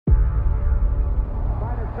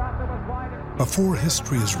Before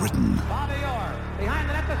history is written,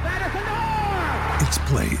 it's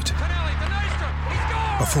played.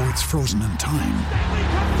 Before it's frozen in time,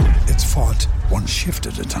 it's fought one shift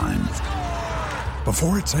at a time.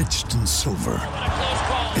 Before it's etched in silver,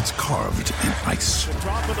 it's carved in ice.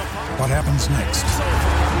 What happens next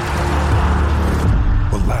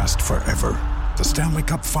will last forever. The Stanley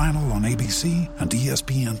Cup Final on ABC and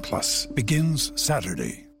ESPN Plus begins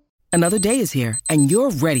Saturday. Another day is here, and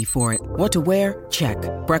you're ready for it. What to wear? Check.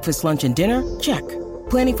 Breakfast, lunch, and dinner? Check.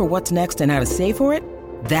 Planning for what's next and how to save for it?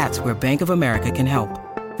 That's where Bank of America can help.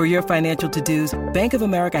 For your financial to-dos, Bank of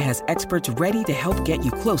America has experts ready to help get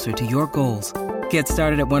you closer to your goals. Get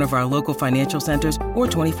started at one of our local financial centers or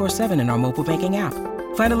 24/7 in our mobile banking app.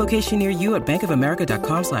 Find a location near you at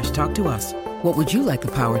bankofamerica.com/talktous. What would you like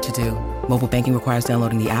the power to do? Mobile banking requires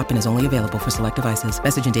downloading the app and is only available for select devices.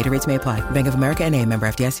 Message and data rates may apply. Bank of America N.A., member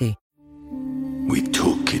FDIC. We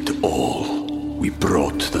took it all. We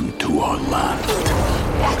brought them to our land.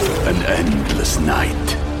 An endless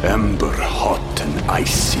night, ember hot and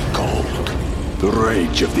icy cold. The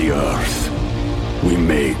rage of the earth. We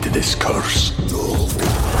made this curse.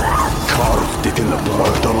 Carved it in the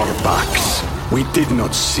blood on our backs. We did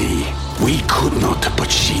not see. We could not,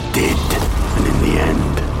 but she did. And in the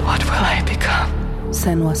end... What will I become?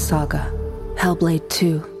 Senua's Saga. Hellblade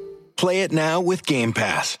 2. Play it now with Game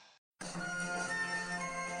Pass.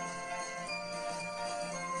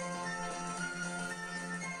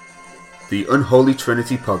 The Unholy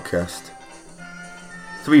Trinity Podcast.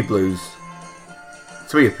 3 Blues,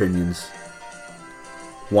 3 Opinions,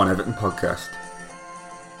 1 Everton Podcast.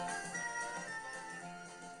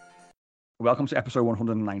 Welcome to episode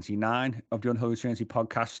 199 of the Unholy Trinity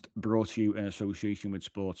Podcast, brought to you in association with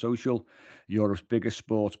Sports Social, Europe's biggest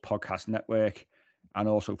sports podcast network, and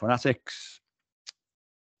also Fanatics.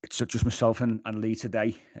 It's just myself and Lee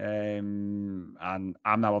today, and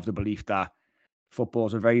I'm now of the belief that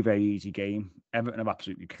football's a very, very easy game. Everton have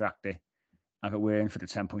absolutely cracked it. And if it weren't for the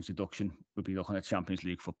 10 points deduction, we'd be looking at Champions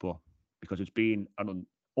League football, because it's been an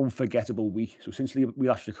unforgettable week. So since we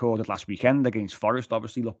last recorded last weekend against Forest,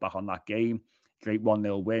 obviously look back on that game, great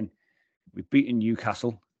 1-0 win. We've beaten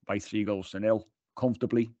Newcastle by 3-0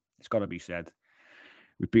 comfortably, it's got to be said.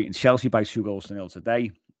 We've beaten Chelsea by 2-0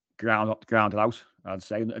 today, grounded out, I'd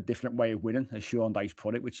say, a different way of winning, as Sean Dyche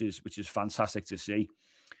put it, which is fantastic to see.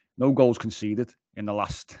 No goals conceded in the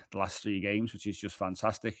last 3 games, which is just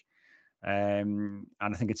fantastic. And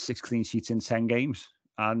I think it's 6 clean sheets in 10 games.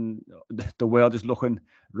 And the world is looking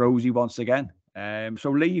rosy once again.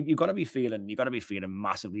 So Lee, you've got to be feeling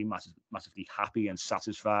massively happy and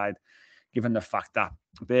satisfied, given the fact that,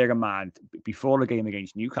 bear in mind, before the game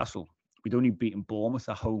against Newcastle, we'd only beaten Bournemouth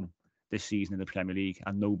at home this season in the Premier League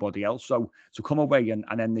and nobody else. So to come away and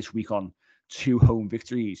end this week on 2 home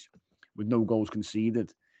victories with no goals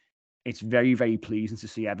conceded, it's very, very pleasing to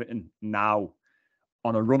see Everton now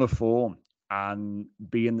on a run of form and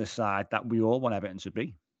being the side that we all want Everton to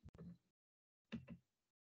be.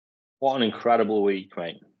 What an incredible week,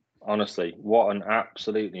 mate. Honestly, what an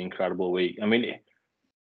absolutely incredible week. I mean,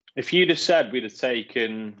 if you'd have said we'd have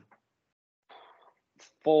taken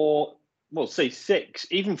 4, well, say 6,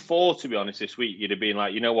 even 4, to be honest, this week, you'd have been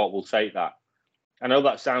like, you know what, we'll take that. I know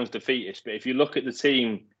that sounds defeatist, but if you look at the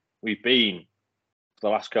team we've been the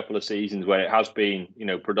last couple of seasons, where it has been,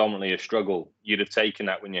 predominantly a struggle, you'd have taken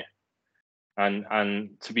that, wouldn't you?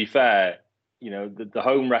 And to be fair, the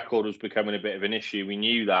home record was becoming a bit of an issue. We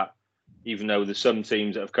knew that, even though there's some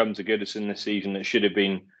teams that have come to Goodison this season that should have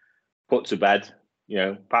been put to bed,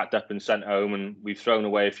 packed up and sent home, and we've thrown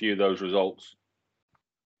away a few of those results.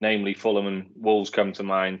 Namely, Fulham and Wolves come to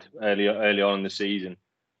mind early on in the season.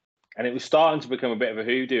 And it was starting to become a bit of a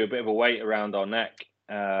hoodoo, a bit of a weight around our neck.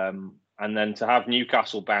 And then to have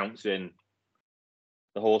Newcastle bounce in,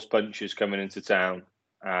 the horse punchers coming into town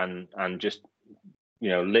and just,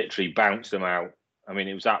 literally bounce them out. I mean,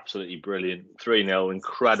 it was absolutely brilliant. 3-0,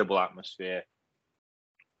 incredible atmosphere.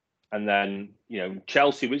 And then,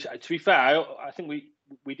 Chelsea, which, to be fair, I think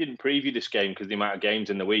we didn't preview this game because of the amount of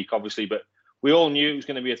games in the week, obviously, but we all knew it was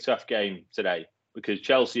going to be a tough game today because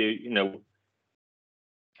Chelsea,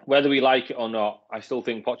 whether we like it or not, I still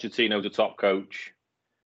think Pochettino's a top coach.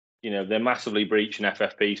 They're massively breaching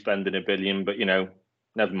FFP, spending $1 billion, but,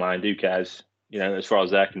 never mind, who cares, as far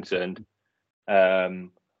as they're concerned.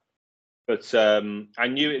 But I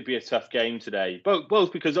knew it'd be a tough game today,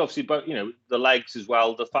 both because obviously, the legs as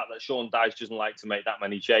well, the fact that Sean Dyche doesn't like to make that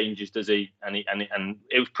many changes, does he? And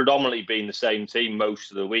it was predominantly been the same team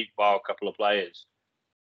most of the week, bar a couple of players.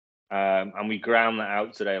 And we ground that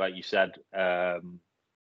out today, like you said.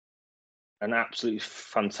 an absolutely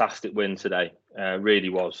fantastic win today. Really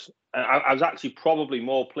was. I was actually probably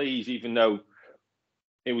more pleased, even though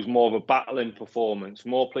it was more of a battling performance,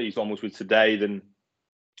 more pleased almost with today than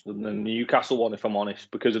the Newcastle one, if I'm honest,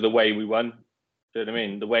 because of the way we won. Do you know what I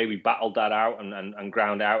mean? The way we battled that out and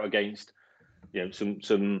ground out against,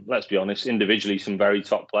 some let's be honest, individually some very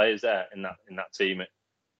top players there in that team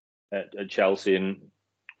at Chelsea, and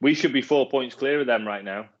we should be 4 points clear of them right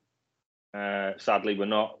now. Sadly, we're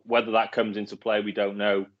not. Whether that comes into play, we don't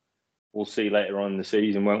know. We'll see later on in the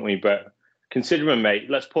season, won't we? But considering, mate,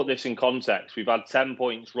 let's put this in context. We've had 10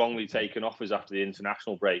 points wrongly taken off us after the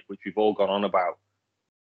international break, which we've all gone on about.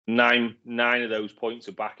 Nine of those points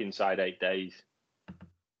are back inside 8 days.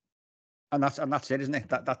 And that's it, isn't it?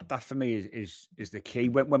 That for me is the key.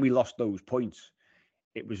 When we lost those points,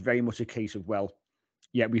 it was very much a case of, well,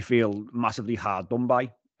 yeah, we feel massively hard done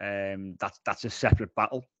by. That's a separate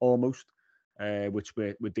battle almost, which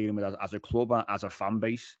we're dealing with as a club, as a fan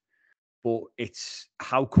base. But it's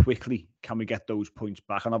how quickly can we get those points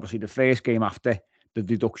back? And obviously the first game after the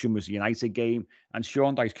deduction was the United game, and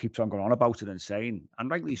Sean Dyche keeps on going on about it and saying,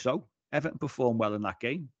 and rightly so, Everton performed well in that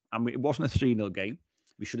game. And it wasn't a 3-0 game.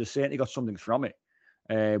 We should have certainly got something from it.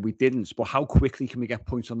 We didn't. But how quickly can we get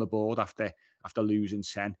points on the board after losing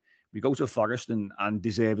 10? We go to Forest and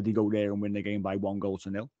deservedly go there and win the game by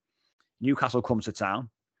 1-0. Newcastle comes to town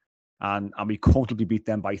and we comfortably beat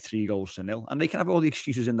them by 3-0. And they can have all the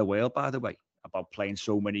excuses in the world, by the way, about playing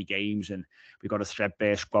so many games and we've got a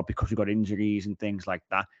threadbare squad because we've got injuries and things like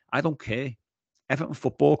that. I don't care. Everton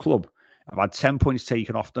Football Club have had 10 points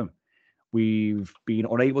taken off them. We've been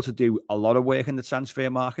unable to do a lot of work in the transfer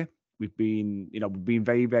market. We've been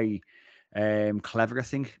very, very clever, I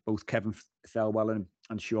think, both Kevin Thelwell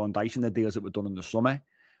and Sean Dyche in the deals that were done in the summer.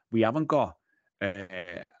 We haven't got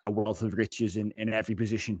a wealth of riches in every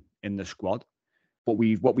position in the squad. But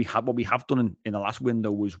what we have done in the last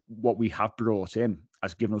window was what we have brought in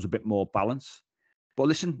has given us a bit more balance. But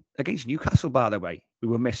listen, against Newcastle, by the way, we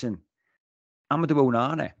were missing Amadou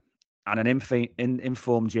Onana and an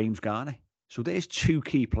informed James Garner. So there's two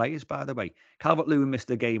key players, by the way. Calvert-Lewin missed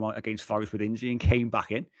the game against Forest with injury and came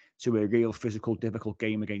back in to a real physical, difficult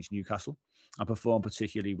game against Newcastle and performed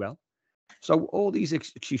particularly well. So all these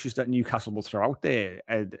excuses that Newcastle will throw out there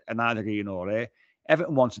are neither here nor there.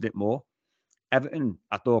 Everton wanted it more. Everton,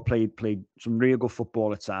 I thought, played some real good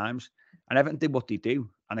football at times. And Everton did what they do.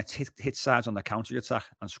 And it's hit sides on the counter-attack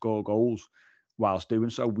and score goals whilst doing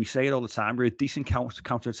so. We say it all the time. We're a decent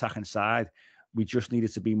counter-attacking side. We just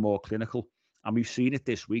needed to be more clinical. And we've seen it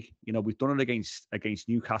this week. We've done it against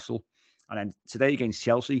Newcastle. And then today against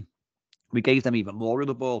Chelsea, we gave them even more of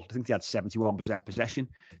the ball. I think they had 71% possession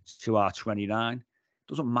to our 29.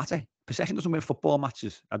 Doesn't matter. Possession doesn't win football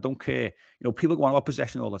matches. I don't care. People go on about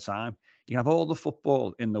possession all the time. You can have all the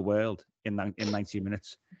football in the world in 90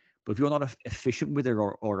 minutes. But if you're not efficient with it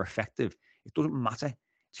or effective, it doesn't matter.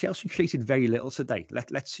 Chelsea created very little today.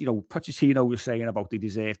 Let's Pochettino was saying about they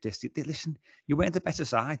deserved this. Listen, you weren't the better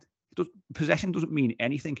side. Possession doesn't mean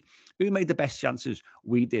anything. Who made the best chances?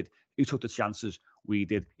 We did. Who took the chances? We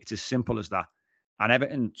did. It's as simple as that. And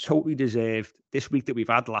Everton totally deserved this week that we've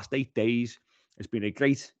had, the last 8 days. It's been a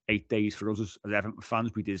great 8 days for us as Everton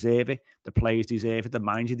fans. We deserve it. The players deserve it. The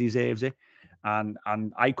manager deserves it. And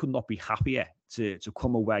I could not be happier to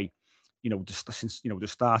come away, since the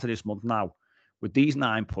start of this month now, with these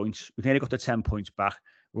 9 points. We've nearly got the 10 points back.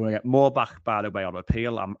 We're going to get more back, by the way, on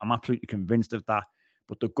appeal. I'm absolutely convinced of that.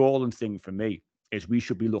 But the golden thing for me is we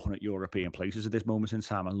should be looking at European places at this moment in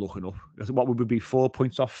time and looking up. What would we be 4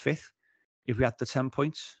 points off fifth if we had the 10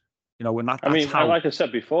 points? Like I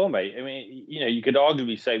said before, mate, you could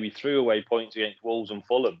arguably say we threw away points against Wolves and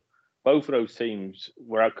Fulham. Both of those teams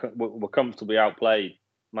were comfortably outplayed,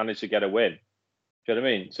 managed to get a win. Do you know what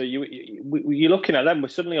I mean? So you're looking at them, we're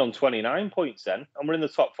suddenly on 29 points then, and we're in the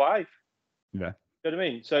top 5. Yeah. Do you know what I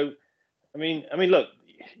mean? So, I mean, look,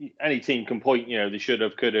 any team can point, they should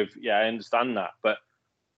have, could have. Yeah, I understand that. But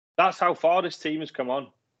that's how far this team has come on.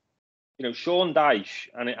 Sean Dyche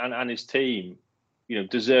and his team,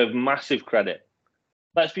 deserve massive credit.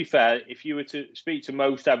 Let's be fair. If you were to speak to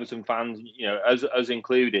most Everton fans, us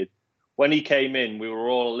included, when he came in, we were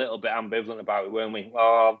all a little bit ambivalent about it, weren't we?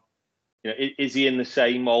 Is he in the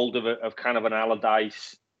same mould of kind of an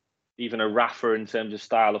Allardyce, even a Rafa in terms of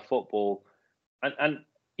style of football? And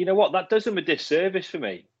you know what? That does him a disservice for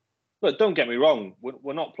me. Look, don't get me wrong.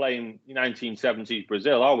 We're not playing 1970s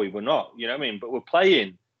Brazil, are we? We're not. You know what I mean? But we're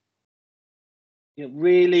playing,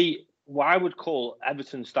 really what I would call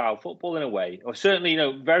Everton-style football in a way, or certainly,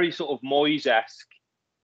 very sort of Moyes-esque.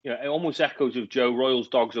 It almost echoes of Joe Royle's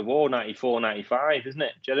Dogs of War 94, 95, isn't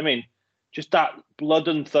it? Do you know what I mean? Just that blood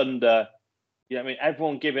and thunder, You know what I mean?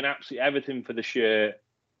 Everyone giving absolutely everything for the shirt,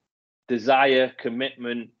 desire,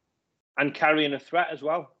 commitment, and carrying a threat as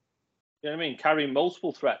well. You know what I mean? Carrying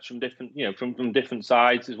multiple threats from different, from different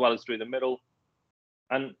sides as well as through the middle.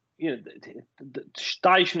 And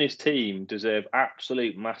Dyche and his team deserve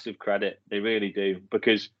absolute massive credit. They really do,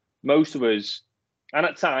 because most of us, and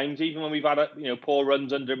at times, even when we've had poor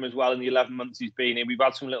runs under him as well in the 11 months he's been in, we've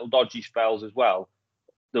had some little dodgy spells as well.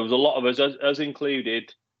 There was a lot of us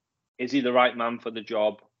included. Is he the right man for the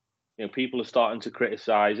job? People are starting to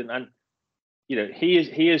criticise, and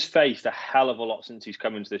he has faced a hell of a lot since he's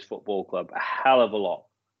come into this football club. A hell of a lot.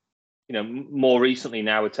 More recently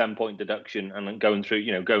now, a 10-point deduction and going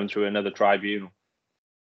through another tribunal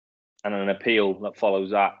and an appeal that follows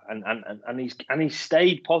that. And he's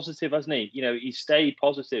stayed positive, hasn't he? He's stayed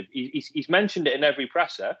positive. He's mentioned it in every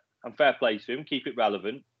presser, and fair play to him, keep it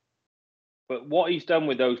relevant. But what he's done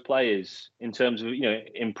with those players in terms of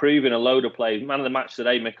improving a load of players, man of the match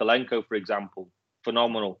today, Mikalenko, for example,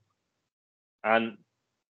 phenomenal. And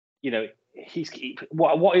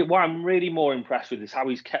what I'm really more impressed with is how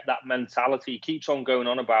he's kept that mentality. He keeps on going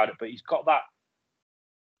on about it, but he's got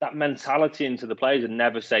that mentality into the players and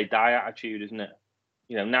never say die attitude, isn't it?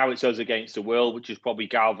 Now it's us against the world, which has probably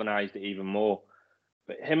galvanised it even more.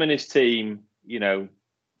 But him and his team,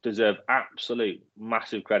 deserve absolute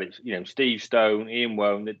massive credit. Steve Stone, Ian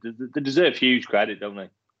Woan, they deserve huge credit, don't they?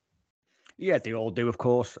 Yeah, they all do, of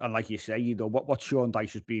course. And like you say, what Sean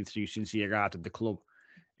Dyche has been through since he arrived at the club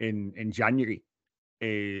in January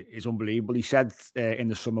is unbelievable. He said in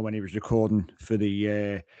the summer when he was recording for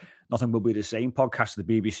the Nothing Will Be the Same podcast, the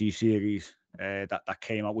BBC series that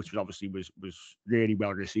came out, which was really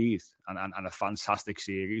well received and a fantastic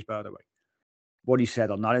series, by the way. What he said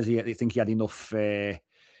on that is I think he had enough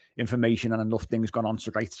information and enough things gone on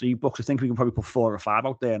to write 3 books. I think we can probably put 4 or 5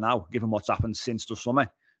 out there now, given what's happened since the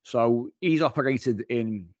summer. So he's operated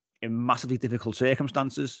in massively difficult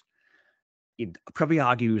circumstances. You'd probably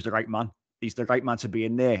argue he was the right man. He's the right man to be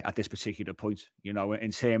in there at this particular point,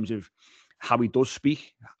 in terms of how he does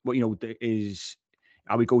speak, is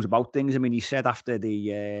how he goes about things. I mean, he said after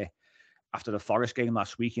the Forest game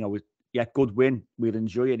last week, good win, we'll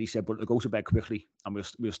enjoy it. He said, but we'll go to bed quickly and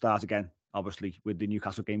we'll start again, obviously, with the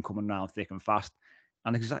Newcastle game coming round thick and fast.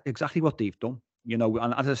 And exactly what they've done.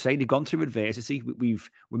 And as I say, they've gone through adversity. We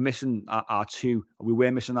were missing our two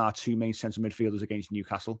main centre midfielders against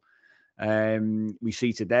Newcastle. We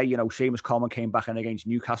see today, Seamus Coleman came back in against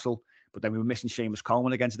Newcastle, but then we were missing Seamus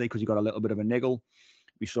Coleman again today because he got a little bit of a niggle.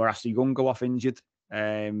 We saw Ashley Young go off injured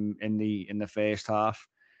in the first half.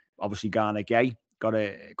 Obviously, Garner Gay got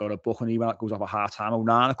a book and he goes off at half time.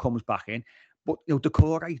 Onana comes back in, but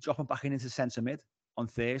Decore dropping back into centre mid on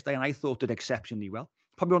Thursday, and I thought did exceptionally well.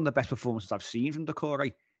 Probably one of the best performances I've seen from Decore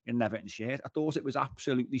in an Everton shirt. I thought it was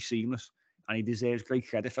absolutely seamless, and he deserves great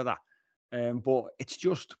credit for that. But it's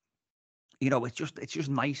just, it's just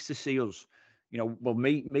nice to see us,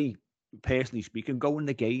 me personally speaking, go in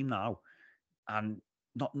the game now and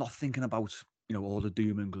not thinking about, all the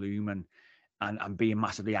doom and gloom and being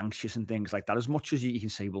massively anxious and things like that. As much as you can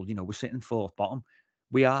say, well, we're sitting 4th bottom.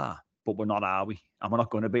 We are, but we're not, are we? And we're not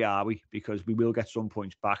going to be, are we? Because we will get some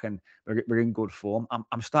points back and we're in good form.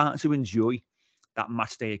 I'm starting to enjoy that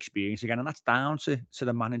match day experience again. And that's down to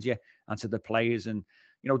the manager and to the players. And,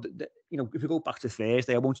 if we go back to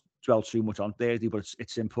Thursday, I won't dwell too much on Thursday, but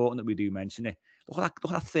it's important that we do mention it. Look at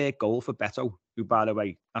that 3rd goal for Beto, who, by the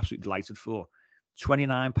way, absolutely delighted for.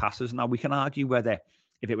 29 passes. Now, we can argue whether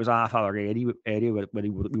if it was half hour area where we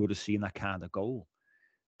would have seen that kind of goal.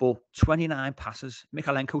 But 29 passes.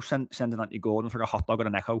 Mikalenko sending Anthony Gordon for a hot dog and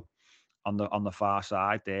an echo on the far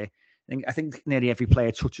side there. I think nearly every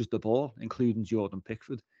player touches the ball, including Jordan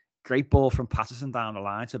Pickford. Great ball from Patterson down the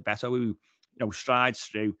line to Beto, who strides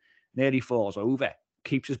through, nearly falls over,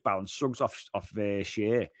 keeps his balance, shrugs off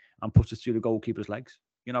Shearer and puts it through the goalkeeper's legs.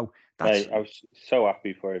 That's... I was so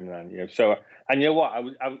happy for him, man. And you know what?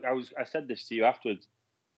 I said this to you afterwards.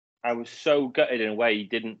 I was so gutted in a way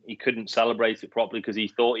he couldn't celebrate it properly because he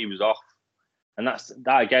thought he was off. And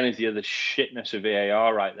that again is the other shitness of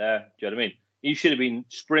VAR right there. Do you know what I mean? He should have been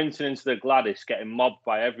sprinting into the Gladys, getting mobbed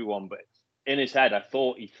by everyone, but in his head, I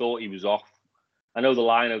thought he was off. I know the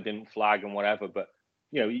lino didn't flag and whatever, but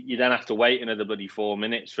you then have to wait another bloody 4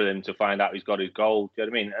 minutes for him to find out he's got his goal. Do you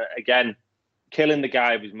know what I mean? Again, killing the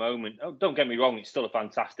guy of his moment. Oh, don't get me wrong, it's still a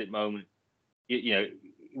fantastic moment.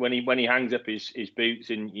 When he hangs up his boots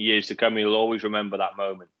in years to come, he'll always remember that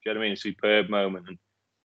moment. Do you know what I mean? A superb moment, and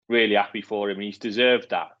really happy for him. And he's deserved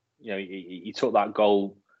that. He took that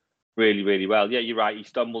goal really, really well. Yeah, you're right. He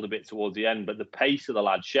stumbled a bit towards the end, but the pace of the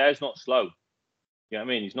lad, Cher's not slow. You know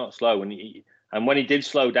what I mean? He's not slow, and And when he did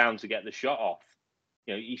slow down to get the shot off,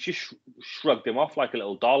 he just shrugged him off like a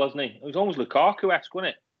little doll, hasn't he? It was almost Lukaku-esque,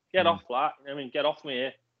 wasn't it? Get off that. Get off me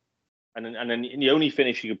here. And then the only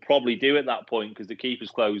finish you could probably do at that point, because the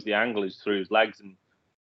keeper's closed the angle, is through his legs,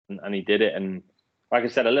 and he did it. And like I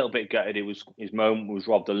said, a little bit gutted. It was his moment was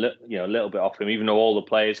robbed a little bit off him, even though all the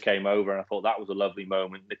players came over, and I thought that was a lovely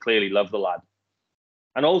moment. They clearly love the lad.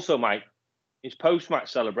 And also, Mike, his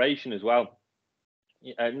post-match celebration as well.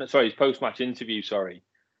 His post-match interview. Sorry,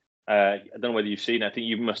 I don't know whether you've seen it. I think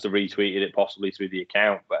you must have retweeted it, possibly through the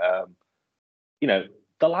account. But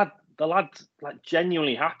the lad's like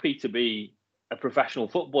genuinely happy to be a professional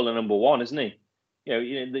footballer, number one, isn't he?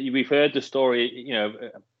 We've heard the story.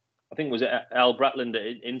 I think it was Al Bretland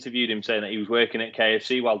that interviewed him, saying that he was working at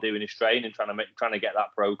KFC while doing his training, trying to get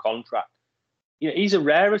that pro contract. He's a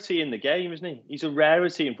rarity in the game, isn't he? He's a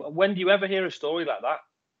rarity. When do you ever hear a story like that?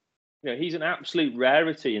 He's an absolute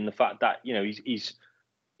rarity in the fact that he's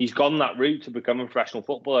gone that route to become a professional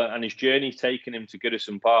footballer, and his journey's taken him to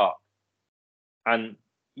Goodison Park. And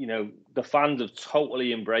the fans have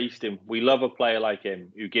totally embraced him. We love a player like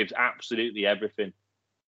him who gives absolutely everything.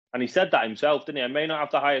 And he said that himself, didn't he? I may not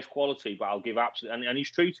have the highest quality, but I'll give absolutely. And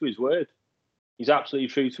he's true to his word. He's absolutely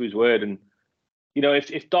true to his word. And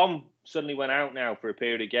if Dom suddenly went out now for a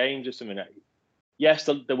period of games or something, yes,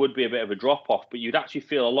 there would be a bit of a drop off, but you'd actually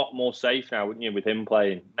feel a lot more safe now, wouldn't you, with him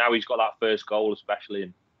playing? Now he's got that first goal, especially.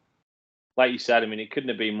 And like you said, it couldn't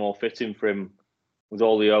have been more fitting for him with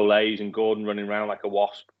all the Olays and Gordon running around like a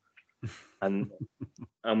wasp. And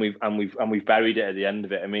we've buried it at the end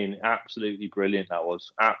of it. Absolutely brilliant that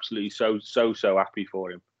was. Absolutely so happy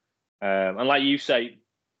for him. And like you say,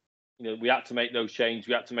 we had to make those changes.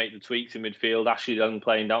 We had to make the tweaks in midfield. Ashley Young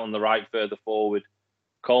playing out on the right further forward.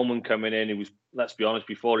 Coleman coming in. He was, let's be honest,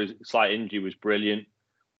 before his slight injury, was brilliant.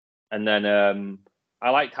 And then I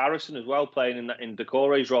liked Harrison as well, playing in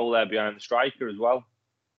Decore's role there behind the striker as well.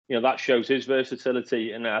 That shows his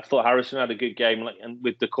versatility. And I thought Harrison had a good game, and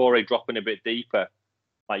with Decore dropping a bit deeper,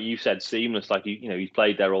 like you said, seamless. Like he's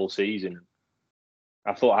played there all season.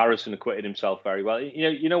 I thought Harrison acquitted himself very well.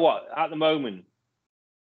 You know what? At the moment,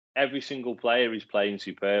 every single player is playing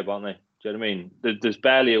superb, aren't they? Do you know what I mean? There's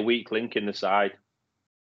barely a weak link in the side,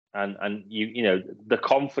 and the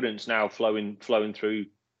confidence now flowing through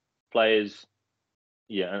players,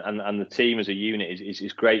 and the team as a unit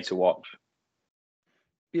is great to watch.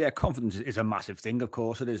 Yeah, confidence is a massive thing, of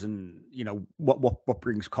course it is, and what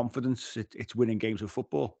brings confidence? It's winning games of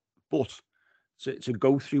football. But to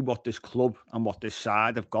go through what this club and what this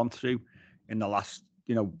side have gone through in the last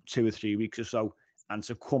 2 or 3 weeks or so, and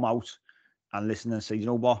to come out and listen and say, you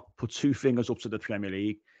know what, put two fingers up to the Premier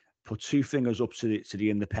League, put two fingers up to the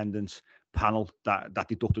independent panel that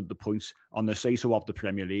deducted the points on the say-so of the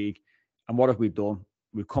Premier League. And what have we done?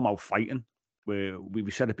 We've come out fighting.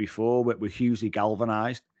 We said it before, we're hugely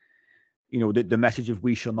galvanised. The message of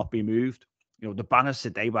we shall not be moved. The banners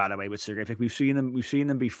today, by the way, were terrific. We've seen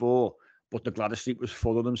them before, but the Gladys Street was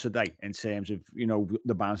full of them today in terms of,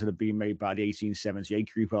 the banners that have been made by the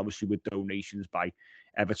 1878 group, obviously with donations by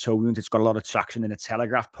Evertonians. It's got a lot of traction in the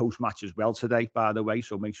Telegraph post-match as well today, by the way,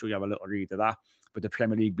 so make sure you have a little read of that. But the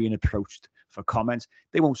Premier League being approached for comments,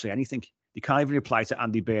 they won't say anything. They can't even reply to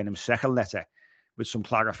Andy Burnham's second letter with some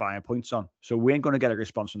clarifying points on. So we ain't going to get a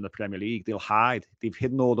response from the Premier League. They'll hide. They've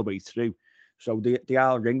hidden all the way through. So the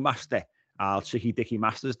our ringmaster, our Tricky Dicky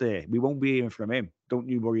Masters there, we won't be hearing from him. Don't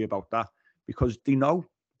you worry about that. Because they know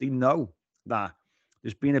that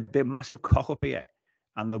there's been a bit massive cock up here.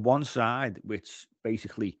 And the one side, which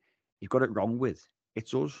basically you've got it wrong with,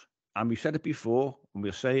 it's us. And we've said it before, and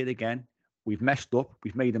we'll say it again. We've messed up.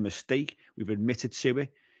 We've made a mistake. We've admitted to it.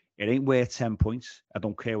 It ain't worth 10 points. I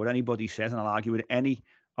don't care what anybody says, and I'll argue with any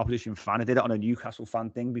opposition fan. I did it on a Newcastle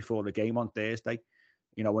fan thing before the game on Thursday.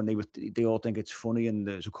 When they all think it's funny, and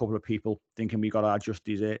there's a couple of people thinking we got our just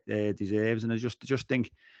deserves, and I just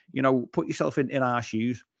think, put yourself in our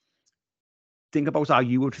shoes. Think about how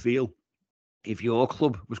you would feel if your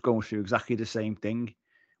club was going through exactly the same thing,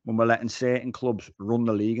 when we're letting certain clubs run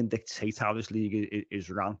the league and dictate how this league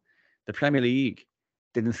is run. The Premier League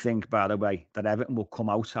didn't think, by the way, that Everton will come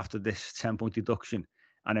out after this 10-point deduction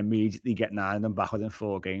and immediately get 9 of them back within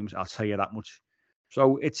 4 games. I'll tell you that much.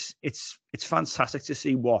 So it's fantastic to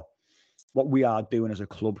see what we are doing as a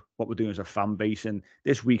club, what we're doing as a fan base, and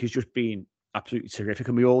this week has just been absolutely terrific,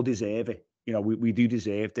 and we all deserve it. We do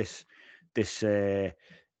deserve this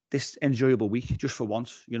enjoyable week just for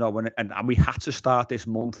once. And we had to start this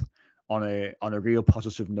month on a real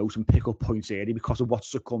positive note and pick up points early because of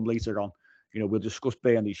what's to come later on. We'll discuss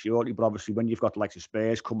Burnley shortly, but obviously when you've got the likes of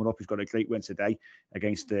Spurs coming up, he's got a great win today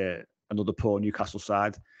against another poor Newcastle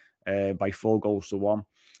side. by 4-1.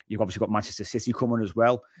 You've obviously got Manchester City coming as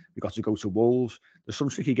well. We've got to go to Wolves. There's some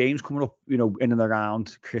tricky games coming up, in and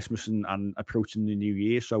around Christmas and approaching the new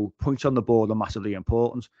year. So points on the board are massively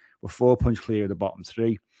important. We're 4 points clear of the bottom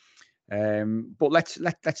three. But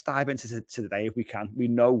let's dive into today if we can. We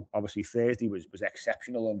know obviously Thursday was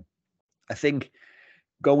exceptional, and I think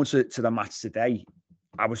going to the match today,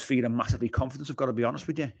 I was feeling massively confident. I've got to be honest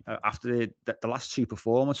with you. After the last two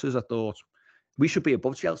performances, I thought we should be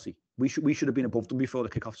above Chelsea. We should have been above them before the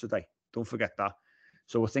kickoff today. Don't forget that.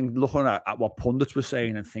 So I think looking at what pundits were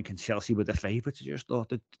saying and thinking Chelsea were the favourites, I just thought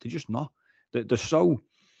they're just not. They're so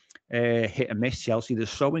hit and miss, Chelsea. They're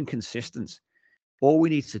so inconsistent. All we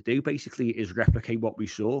need to do basically is replicate what we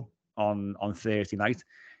saw on Thursday night.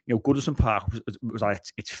 Goodison Park was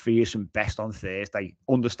at its fearsome best on Thursday,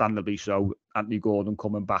 understandably so. Anthony Gordon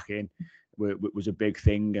coming back in was a big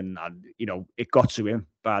thing, and it got to him.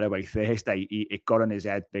 By the way, Thursday it got in his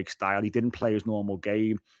head, big style. He didn't play his normal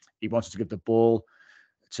game. He wanted to give the ball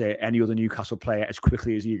to any other Newcastle player as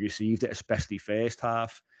quickly as he received it, especially first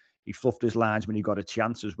half. He fluffed his lines when he got a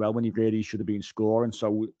chance as well, when he really should have been scoring.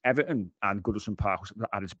 So Everton and Goodison Park was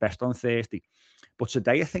at its best on Thursday. But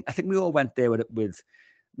today, I think we all went there with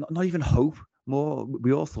not even hope. More,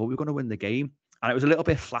 we all thought we were going to win the game, and it was a little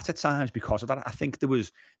bit flat at times because of that. I think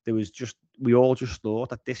we all just thought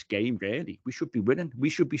that this game, really, we should be winning. We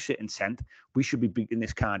should be sitting 10th. We should be beating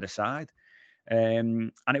this kind of side.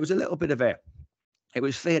 And it was a little bit of it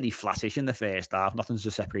was fairly flattish in the first half. Nothing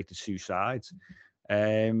to separate the two sides.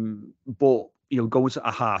 But going to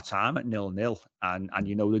a half time at 0-0, and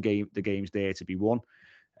the game's there to be won.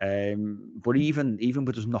 But even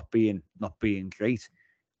with us not being great,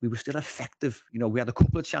 we were still effective. We had a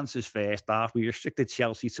couple of chances first half. We restricted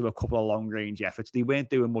Chelsea to a couple of long range efforts. They weren't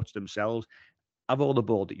doing much themselves. Have all the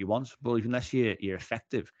ball that you want, but unless you're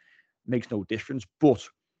effective, makes no difference. But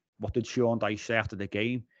what did Sean Dyche say after the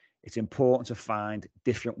game? It's important to find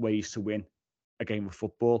different ways to win a game of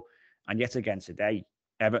football. And yet again today,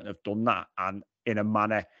 Everton have done that, and in a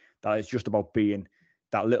manner that is just about being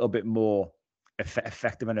that little bit more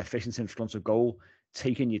effective and efficient in front of goal,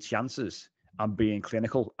 taking your chances and being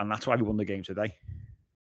clinical. And that's why we won the game today.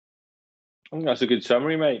 I think that's a good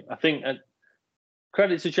summary, mate. I think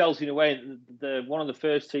credit to Chelsea in a way. They're one of the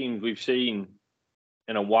first teams we've seen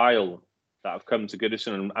in a while that have come to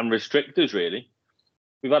Goodison and restrict us, really.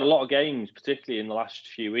 We've had a lot of games, particularly in the last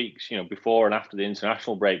few weeks, before and after the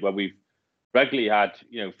international break, where we've regularly had,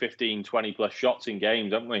 15, 20 plus shots in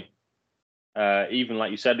games, haven't we? Even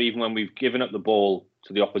like you said, even when we've given up the ball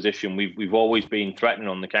to the opposition, we've always been threatening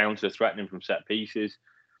on the counter, threatening from set pieces.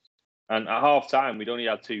 And at half time, we'd only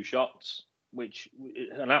had 2 shots, which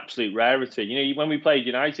is an absolute rarity. When we played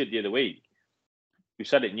United the other week, we've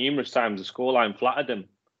said it numerous times, the scoreline flattered them.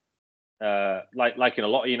 Like in a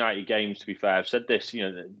lot of United games, to be fair, I've said this,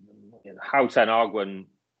 how Ten Hag won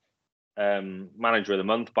manager of the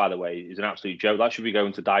month, by the way, is an absolute joke. That should be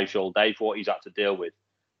going to Dyche all day for what he's had to deal with.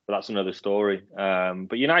 But that's another story.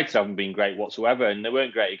 But United haven't been great whatsoever, and they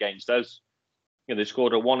weren't great against us. They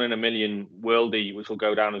scored a 1 in a million worldie, which will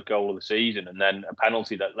go down as goal of the season, and then a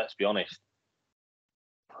penalty that, let's be honest,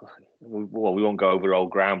 we won't go over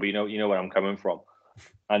old ground, but you know where I'm coming from.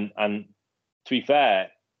 And to be fair,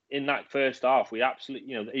 in that first half, we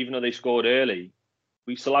absolutely, even though they scored early,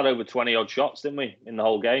 we still had over 20 odd shots, didn't we, in the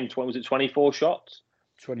whole game? Was it 24 shots?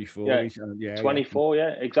 24. Yeah, 24.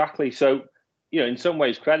 Yeah, exactly. So, in some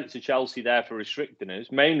ways, credit to Chelsea there for restricting us,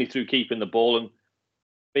 mainly through keeping the ball and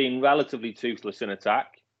being relatively toothless in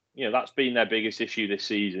attack. That's been their biggest issue this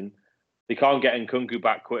season. They can't get Nkunku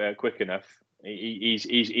back quick enough.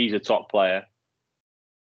 He's a top player,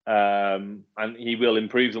 and he will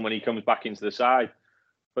improve them when he comes back into the side.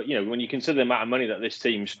 But, when you consider the amount of money that this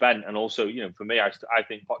team spent, and also, for me, I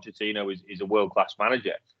think Pochettino is a world-class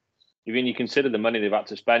manager. When you consider the money they've had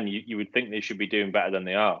to spend, you would think they should be doing better than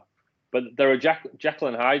they are. But they're a Jekyll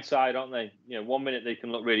and Hyde side, aren't they? 1 minute they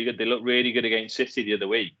can look really good. They looked really good against City the other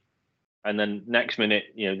week. And then next minute,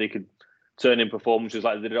 they could turn in performances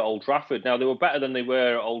like they did at Old Trafford. Now, they were better than they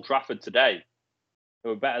were at Old Trafford today. They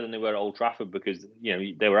were better than they were at Old Trafford because,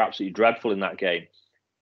 they were absolutely dreadful in that game.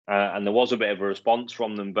 And there was a bit of a response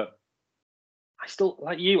from them. But I still,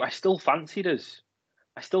 like you, I still fancied us.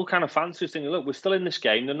 I still kind of fancy us thinking, look, we're still in this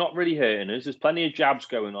game. They're not really hurting us. There's plenty of jabs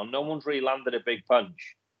going on. No one's really landed a big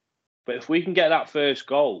punch. But if we can get that first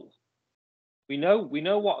goal, we know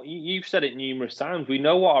what, you've said it numerous times, we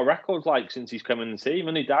know what our record's like since he's come in the team,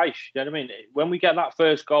 and he Dyche, you know what I mean? When we get that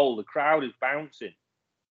first goal, the crowd is bouncing.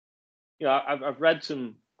 I've read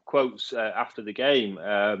some quotes after the game.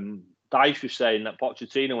 Dyche was saying that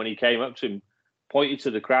Pochettino, when he came up to him, pointed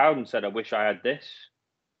to the crowd and said, I wish I had this.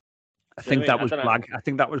 I think that was Blag. I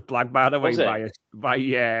think that was Blag, by the way.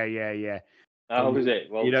 Yeah. Oh, was it?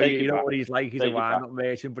 Well, you know what he's like. He's a wind-up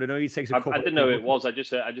merchant, but I know he takes a couple. I didn't know it was. I just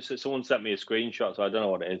said someone sent me a screenshot, so I don't know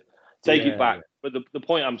what it is. Take it back. But the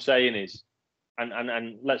point I'm saying is,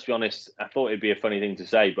 and let's be honest, I thought it'd be a funny thing to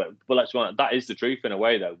say, but let's be honest, that is the truth in a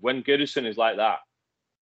way, though. When Goodison is like that,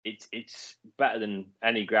 it's better than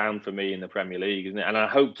any ground for me in the Premier League, isn't it? And I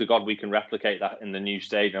hope to God we can replicate that in the new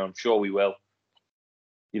stadium. I'm sure we will.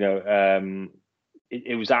 You know,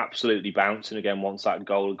 it was absolutely bouncing again once that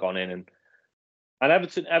goal had gone in, and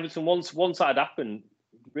Everton once that had happened,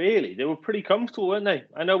 really they were pretty comfortable, weren't they?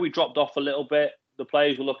 I know we dropped off a little bit. The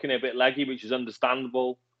players were looking a bit leggy, which is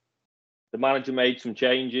understandable. The manager made some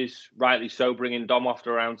changes, rightly so, bringing Dom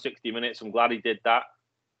after around 60 minutes. I'm glad he did that.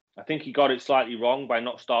 I think he got it slightly wrong by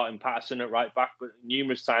not starting Patterson at right back, but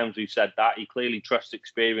numerous times we've said that. He clearly trusts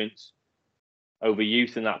experience over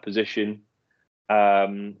youth in that position.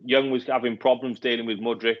 Young was having problems dealing with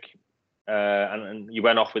Mudryk, and he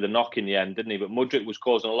went off with a knock in the end, didn't he? But Mudryk was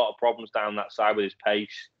causing a lot of problems down that side with his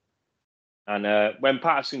pace. And when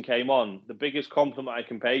Patterson came on, the biggest compliment I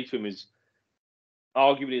can pay to him is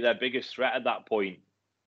arguably their biggest threat at that point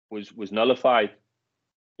was nullified.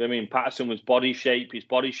 I mean, Patterson was body shape. His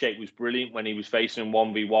body shape was brilliant when he was facing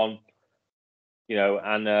 1v1. You know,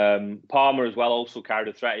 and Palmer as well also carried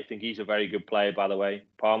a threat. I think he's a very good player, by the way.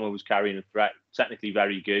 Palmer was carrying a threat, technically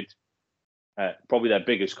very good. Probably their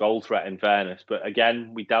biggest goal threat, in fairness. But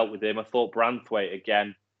again, we dealt with him. I thought Branthwaite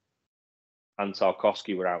again and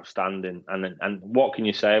Tarkowski were outstanding. And what can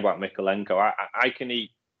you say about Mikalenko? I can eat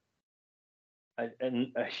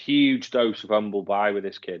a huge dose of humble pie with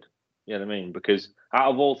this kid. You know what I mean? Because out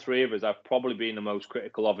of all three of us, I've probably been the most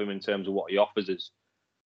critical of him in terms of what he offers us.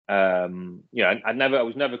 I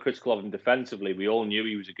was never critical of him defensively. We all knew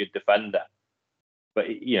he was a good defender, but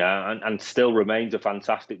and still remains a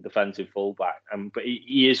fantastic defensive fullback. But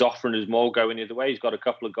he is offering us more going the other way. He's got a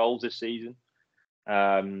couple of goals this season.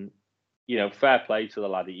 Fair play to the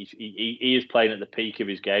lad. He is playing at the peak of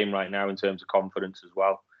his game right now in terms of confidence as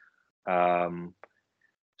well.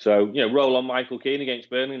 Roll on Michael Keane against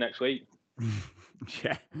Burnley next week.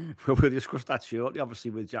 Yeah, we'll discuss that shortly.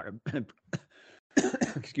 Obviously, with Jared,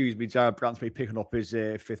 Jared Branthwaite picking up his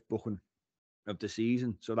fifth booking of the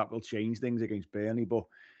season, so that will change things against Burnley. But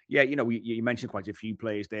yeah, you mentioned quite a few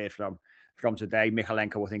players there from today.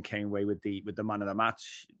 Mikalenko, I think, came away with the man of the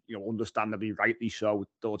match. Understandably, rightly so.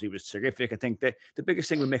 Thought he was terrific. I think the biggest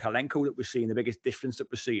thing with Mikalenko that we're seeing, the biggest difference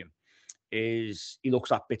that we're seeing, is he looks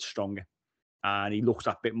that bit stronger and he looks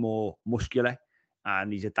that bit more muscular.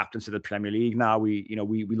 And he's adapting to the Premier League now. We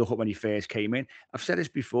look at when he first came in. I've said this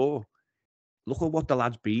before. Look at what the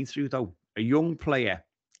lad's been through, though. A young player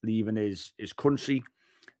leaving his country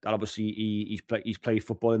that obviously he's played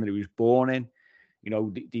football in that he was born in.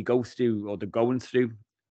 They go through, or they're going through,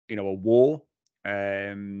 a war. They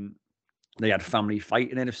had family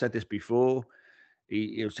fighting in. I've said this before.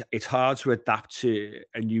 It's hard to adapt to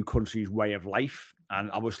a new country's way of life,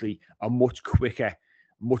 and obviously a much quicker,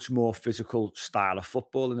 much more physical style of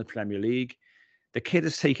football in the Premier League. The kid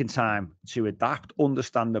has taken time to adapt,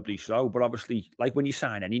 understandably so. But obviously, like when you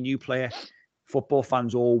sign any new player, football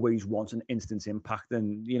fans always want an instant impact.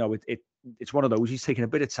 And, it's one of those. He's taken a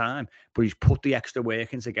bit of time, but he's put the extra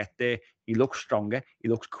work in to get there. He looks stronger. He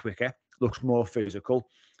looks quicker, looks more physical.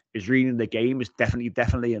 His reading the game is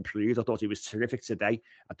definitely improved. I thought he was terrific today.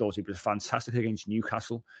 I thought he was fantastic against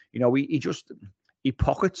Newcastle. He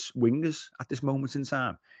pockets wingers at this moment in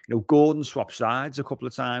time. Gordon swapped sides a couple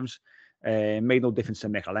of times. Made no difference to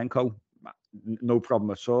Mikalenko. No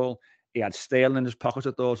problem at all. He had Sterling in his pocket,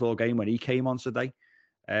 I thought, all game when he came on today.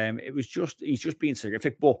 He's just been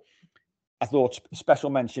terrific. But I thought special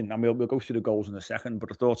mention, and we'll go through the goals in a second,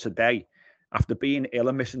 but I thought today, after being ill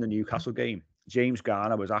and missing the Newcastle game, James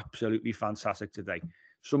Garner was absolutely fantastic today.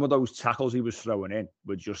 Some of those tackles he was throwing in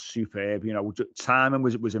were just superb. Timing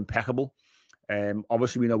was impeccable.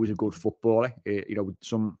 Obviously, we know he's a good footballer.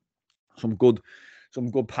 Some good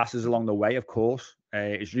passes along the way, of course.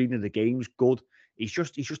 His reading of the game is good. He's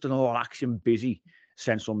just an all-action, busy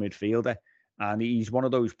central midfielder, and he's one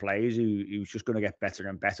of those players who's just going to get better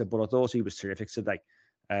and better. But I thought he was terrific today.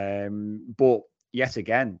 But yet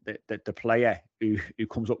again, the player who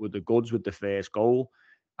comes up with the goods with the first goal,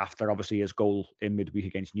 after obviously his goal in midweek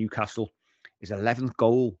against Newcastle, his 11th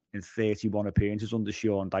goal in 31 appearances under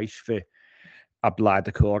Sean Dyche for Abdoulaye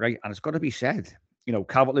Doucouré. And it's got to be said,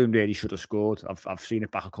 Calvert-Lewin really should have scored. I've seen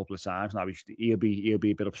it back a couple of times now. He'll be a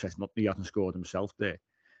bit upset not he hasn't scored himself there.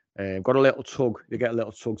 Got a little tug. They get a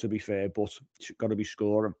little tug, to be fair, but got to be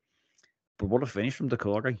scoring. But what a finish from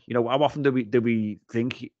Decore. You know, how often do we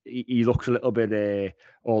think he looks a little bit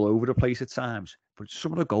all over the place at times? But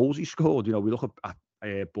some of the goals he scored, you know, we look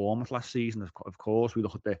at Bournemouth last season, of course. We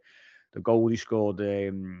look at the goal he scored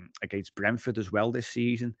against Brentford as well this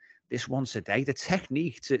season. This one today, the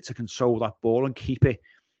technique to control that ball and keep it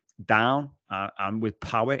down and with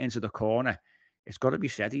power into the corner, it's got to be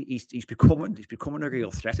said. He's becoming a real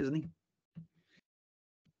threat, isn't he?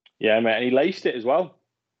 Yeah, mate, and he laced it as well.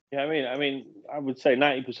 Yeah, I mean, I would say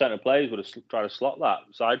 90% of players would have tried to slot that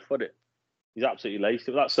side foot it. He's absolutely laced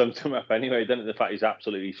it. But that sums him up anyway, doesn't it? The fact he's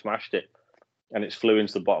absolutely smashed it, and it's flew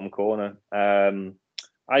into the bottom corner.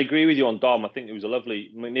 I agree with you on Dom. I think it was a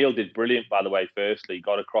lovely. McNeil did brilliant, by the way. Firstly,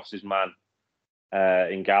 got across his man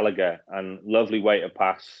in Gallagher, and lovely way to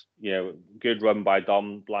pass. You know, good run by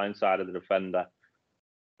Dom, blindside of the defender.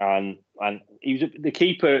 And he was the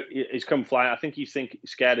keeper is come flying. I think he's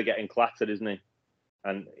scared of getting clattered, isn't he?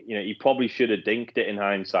 And you know, he probably should have dinked it in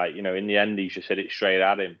hindsight. You know, in the end, he just hit it straight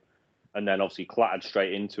at him, and then obviously clattered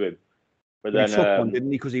straight into him. But then he took one,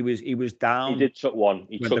 didn't he? Because he was down. He did took one.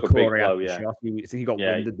 He took a big blow. Yeah, I think he got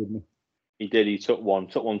winded, didn't he? He did. He took one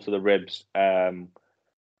to the ribs.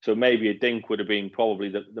 So maybe a dink would have been probably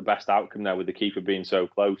the best outcome there with the keeper being so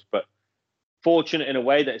close. But fortunate in a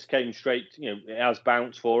way that it's came straight. You know, it has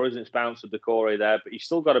bounced for us. And it's bounced with Decore there, but he's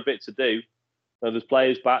still got a bit to do. So there's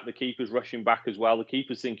players back. The keeper's rushing back as well. The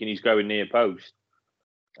keeper's thinking he's going near post,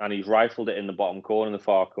 and he's rifled it in the bottom corner, in the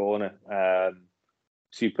far corner.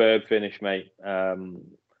 Superb finish, mate.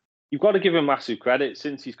 You've got to give him massive credit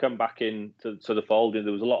since he's come back in to the fold. There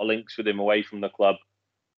was a lot of links with him away from the club,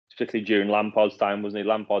 particularly during Lampard's time, wasn't he?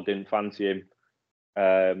 Lampard didn't fancy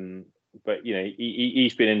him, but you know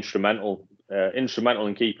he's been instrumental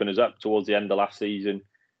in keeping us up towards the end of last season,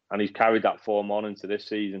 and he's carried that form on into this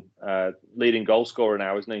season. Leading goal scorer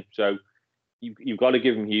now, isn't he? So you've got to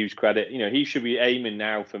give him huge credit. You know, he should be aiming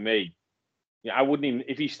now for me. Yeah, I wouldn't even,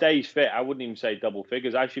 if he stays fit, I wouldn't even say double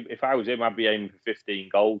figures. If I was him, I'd be aiming for 15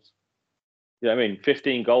 goals. You know what I mean?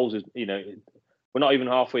 15 goals is, you know, we're not even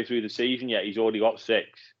halfway through the season yet. He's already got 6.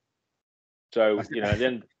 So, you know,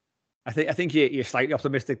 then I think you're slightly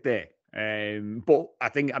optimistic there. But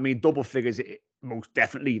I mean, double figures, most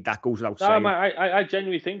definitely that goes without saying. No, I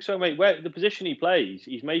genuinely think so, mate. Where the position he plays,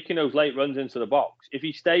 he's making those late runs into the box. If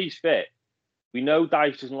he stays fit, we know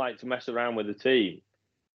Dyche doesn't like to mess around with the team.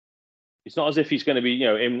 It's not as if he's going to be, you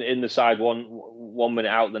know, in the side one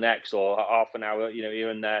minute out the next, or half an hour, you know,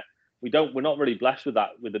 here and there. We're not really blessed with that,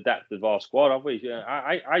 with the depth of our squad, have we? You know,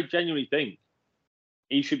 I genuinely think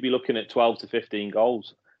he should be looking at 12 to 15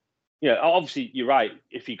 goals. You know, obviously you're right.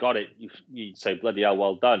 If he got it, you'd say bloody hell,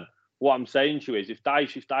 well done. What I'm saying to you is, if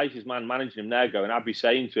Dyche's man managing him there going, I'd be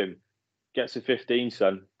saying to him, get to 15,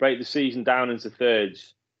 son. Break the season down into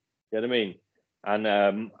thirds. You know what I mean? And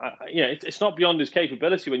you know, it's not beyond his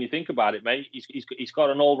capability when you think about it, mate. He's got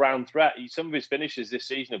an all-round threat. Some of his finishes this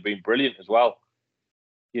season have been brilliant as well.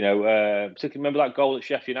 You know, particularly remember that goal at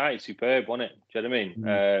Sheffield United, superb, wasn't it? Do you know what I mean?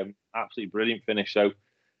 Mm-hmm. Absolutely brilliant finish. So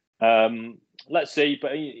let's see.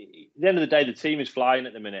 But at the end of the day, the team is flying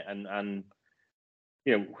at the minute, and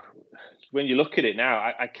you know, when you look at it now,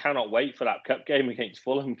 I cannot wait for that cup game against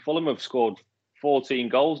Fulham. Fulham have scored 14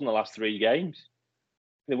 goals in the last 3 games.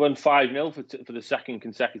 They won 5-0 for the second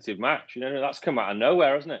consecutive match. You know, that's come out of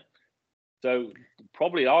nowhere, hasn't it? So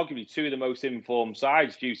probably, arguably, 2 of the most informed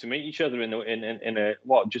sides due to meet each other in a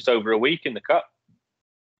just over a week in the cup.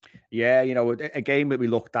 Yeah, you know, a game that we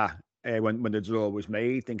looked at when the draw was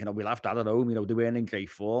made, thinking, oh, we'll have that at home. You know, they weren't in great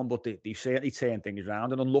form, but they certainly turned things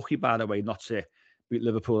around. And unlucky, by the way, not to beat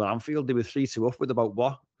Liverpool at Anfield. They were 3-2 up with about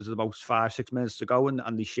 5-6 minutes to go,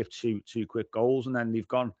 and they shipped two quick goals, and then they've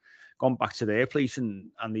gone back to their place and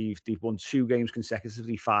they've won 2 games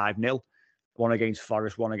consecutively 5-0. One against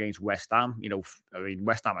Forest, one against West Ham. You know, I mean,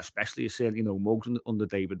 West Ham especially is certainly no mugs under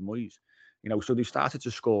David Moyes. You know, so they've started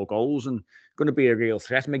to score goals and going to be a real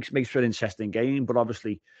threat. Makes for an interesting game, but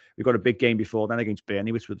obviously we've got a big game before then against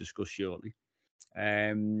Burnley, which we'll discuss shortly.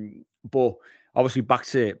 But obviously back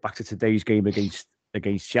to today's game against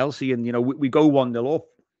Chelsea, and you know, we go 1-0 up.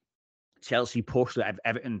 Chelsea pushed,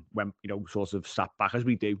 Everton went, you know, sort of sat back as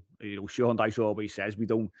we do. You know, Sean Dyche always says we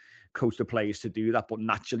don't coach the players to do that, but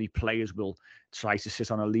naturally players will try to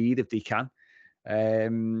sit on a lead if they can.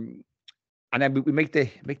 And then we make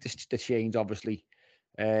the change, obviously.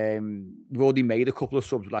 We've already made a couple of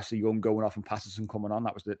subs with Ashley Young going off and Patterson coming on.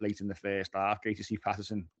 That was late in the first half. Great to see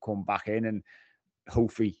Patterson come back in, and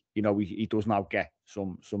hopefully, you know, he does now get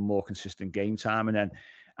some more consistent game time. And then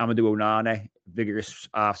Amadou Onana, vigorous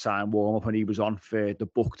half-time warm-up, and he was on for the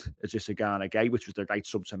booked Aziza Ghana Gay, which was the right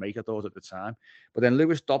sub to make, I thought, at the time. But then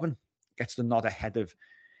Lewis Dobbin gets the nod ahead of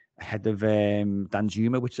ahead of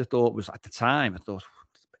Danjuma, which I thought was at the time, a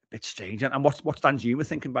bit strange. And what's Danjuma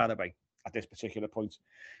thinking, by the way, at this particular point?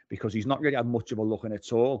 Because he's not really had much of a look in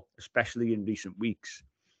at all, especially in recent weeks.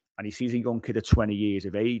 And he sees a young kid of 20 years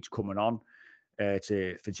of age coming on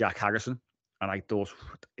for Jack Harrison. And I thought,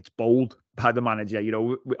 it's bold by the manager.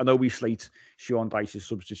 I know we slate Sean Dyche's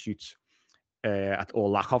substitutes or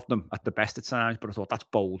lack of them at the best of times, but I thought that's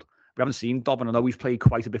bold. We haven't seen Dobbin. I know he's played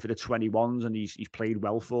quite a bit for the 21s, and he's played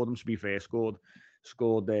well for them, to be fair, scored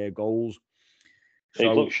their goals. He's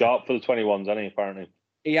looked sharp for the 21s, hasn't he, apparently?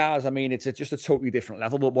 He has. I mean, it's just a totally different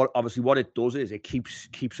level. But what it does is it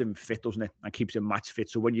keeps him fit, doesn't it? And keeps him match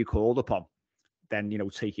fit. So when you're called upon, then,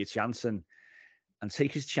 take your chance and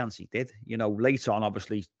take his chance. He did. Later on,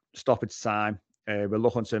 obviously, stoppage time. We're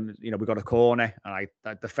looking to, we got a corner, and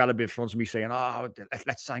the fella in front of me saying,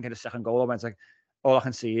 let's try and get a second goal. And it's like, all I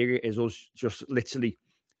can see here is us just literally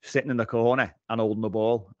sitting in the corner and holding the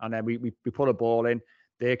ball. And then we put a ball in.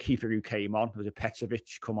 Their keeper who came on was a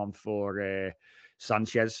Petrovic, come on for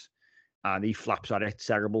Sanchez, and he flaps at it,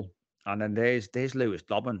 terrible. And then there's Lewis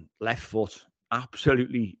Dobbin, left foot,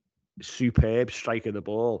 absolutely superb strike of the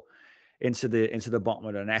ball into the bottom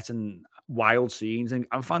of the net, and wild scenes and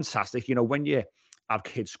fantastic. When you have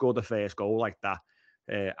kids score the first goal like that,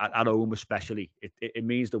 at home especially, it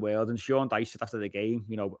means the world. And Sean Dyche said after the game,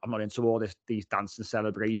 I'm not into all these dancing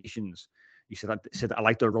celebrations. He said, I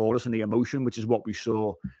like the rawness and the emotion, which is what we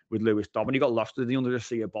saw with Lewis Dobbin. He got lost in the under the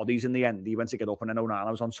sea of bodies in the end. He went to get up, and then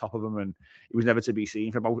Onana was on top of him, and he was never to be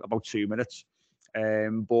seen for about 2 minutes.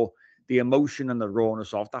 But the emotion and the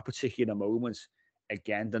rawness of that particular moment,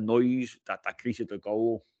 again, the noise that greeted the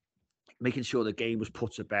goal, making sure the game was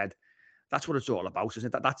put to bed. That's what it's all about,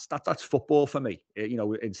 isn't it? That's football for me,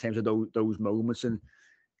 in terms of those moments. And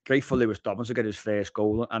great for Lewis Dobbin to get his first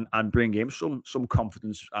goal and bring him some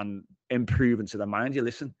confidence and improve into the mind.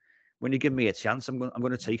 Listen, when you give me a chance, I'm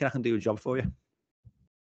going to take it. I can do a job for you.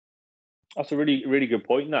 That's a really, really good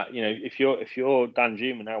point. That, if you're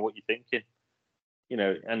Danjuma now, what you're thinking,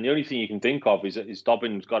 and the only thing you can think of is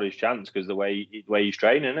Dobbin's got his chance because the way he's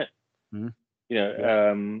training it.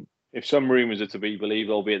 Mm. If some rumours are to be believed,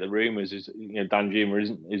 albeit the rumours is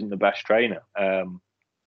Danjuma isn't the best trainer. I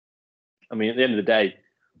mean, at the end of the day,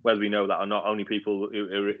 whether we know that or not, only people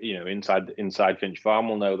who inside Finch Farm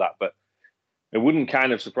will know that. But it wouldn't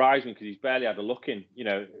kind of surprise me because he's barely had a look in.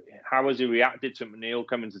 How has he reacted to McNeil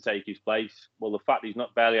coming to take his place? Well, the fact he's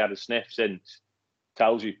not barely had a sniff since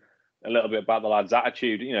tells you a little bit about the lad's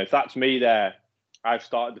attitude. If that's me there, I've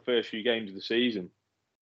started the first few games of the season.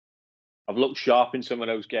 I've looked sharp in some of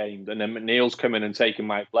those games, and then McNeil's come in and taken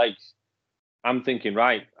my place. I'm thinking,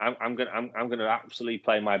 right, I'm going to absolutely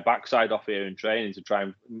play my backside off here in training to try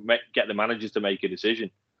and get the managers to make a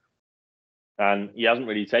decision. And he hasn't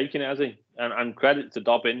really taken it, has he? And credit to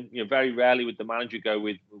Dobbin. Very rarely would the manager go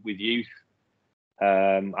with youth,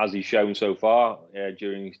 as he's shown so far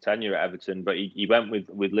during his tenure at Everton. But he went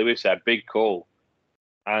with Lewis, a big call,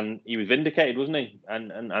 and he was vindicated, wasn't he?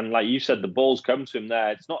 And like you said, the ball's come to him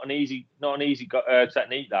there. It's not an easy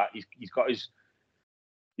technique. That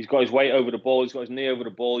he's got his weight over the ball. He's got his knee over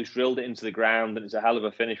the ball. He's drilled it into the ground, and it's a hell of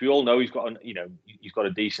a finish. We all know he's got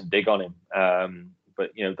a decent dig on him.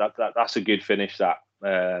 But that's a good finish. That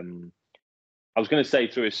I was going to say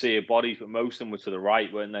through a sea of bodies, but most of them were to the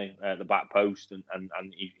right, weren't they? At the back post, and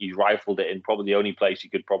he rifled it in probably the only place he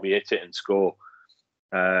could probably hit it and score.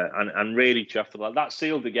 And really chuffed for that. That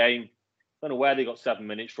sealed the game. I don't know where they got 7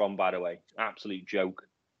 minutes from, by the way. Absolute joke.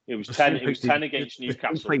 It was 10. It was 10 against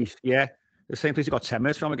Newcastle. Yeah. The same place he got 10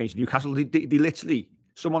 minutes from against Newcastle. They literally,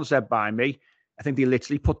 someone said by me, I think they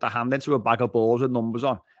literally put their hand into a bag of balls with numbers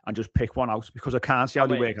on and just pick one out because I can't see how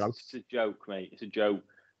they work it out. It's a joke, mate. It's a joke.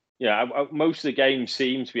 Most of the games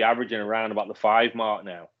seem to be averaging around about the 5 mark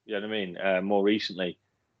now. You know what I mean? More recently.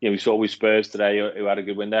 We saw with Spurs today who had a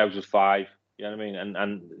good win. There was just 5. You know what I mean?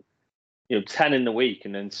 And 10 in the week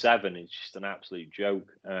and then 7 is just an absolute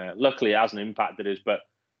joke. Luckily, it hasn't impacted us, but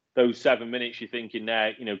those 7 minutes you're thinking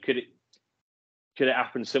there, could it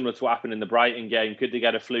happen similar to what happened in the Brighton game? Could they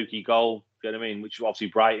get a fluky goal? Do you know what I mean? Which obviously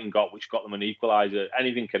Brighton got, which got them an equaliser.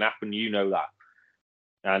 Anything can happen, that.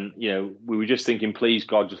 And, we were just thinking, please,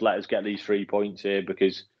 God, just let us get these 3 points here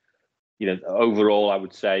because, overall, I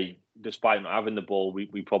would say, despite not having the ball,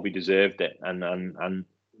 we probably deserved it. And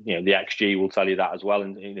the XG will tell you that as well.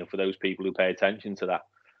 And, for those people who pay attention to that.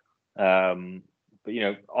 But,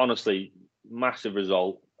 honestly, massive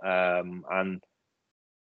result. And,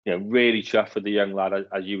 really chuffed for the young lad,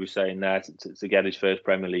 as you were saying there, to get his first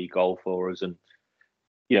Premier League goal for us. And,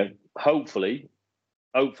 hopefully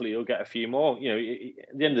he'll get a few more. At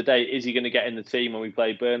the end of the day, is he going to get in the team when we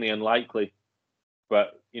play Burnley? Unlikely.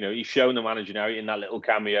 but he's shown the manager now in that little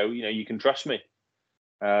cameo. You can trust me,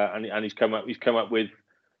 and he's come up with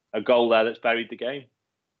a goal there that's buried the game.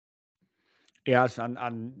 Yes,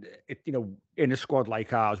 and it, in a squad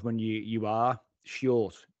like ours, when you are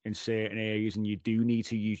short in certain areas and you do need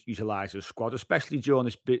to utilise the squad, especially during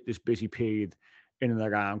this busy period in and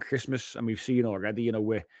around Christmas, and we've seen already,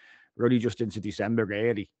 we're only just into December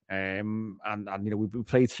really, and we've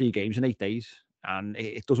played 3 games in 8 days, and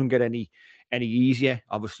it doesn't get any easier.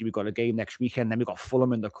 Obviously, we've got a game next weekend, then we've got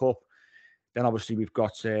Fulham in the cup. Then obviously we've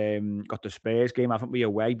got the Spurs game, haven't we,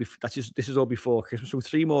 away? This is all before Christmas, so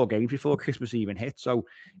 3 more games before Christmas even hits. So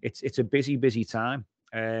it's a busy time.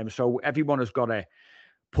 So everyone has got to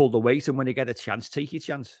pull the weight, and when you get a chance, take your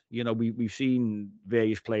chance. We've seen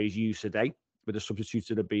various players used today with the substitutes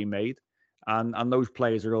that are being made, and those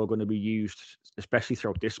players are all going to be used, especially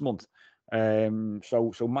throughout this month.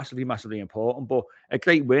 So massively important, but a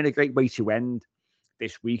great win, a great way to end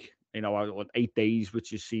this week. 8 days,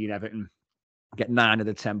 which is seeing Everton get 9 of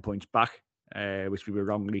the 10 points back, which we were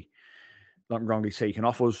wrongly taken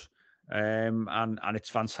off us. And it's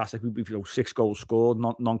fantastic. We've 6 goals scored,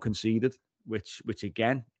 none conceded, which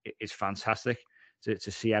again is fantastic to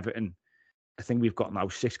see Everton. I think we've got now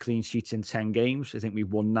 6 clean sheets in 10 games. I think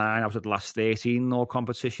we've won 9 out of the last 13 in all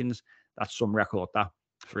competitions. That's some record, that,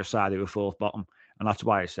 for a side who are 4th bottom. And that's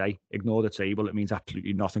why I say, ignore the table. It means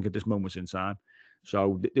absolutely nothing at this moment in time.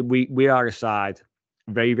 So we are a side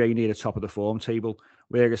very, very near the top of the form table.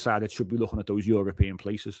 We're a side that should be looking at those European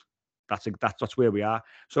places. That's where we are.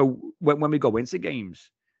 So when we go into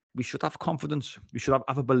games, we should have confidence. We should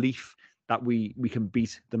have a belief that we can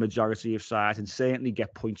beat the majority of sides and certainly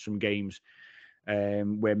get points from games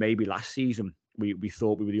where maybe last season we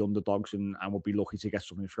thought we were the underdogs and would be lucky to get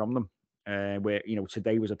something from them. Where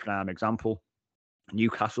today was a prime example.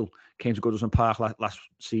 Newcastle came to Goodison Park last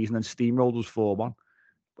season and steamrolled us 4-1.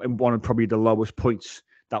 And one of probably the lowest points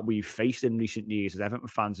that we've faced in recent years as Everton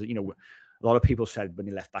fans. A lot of people said when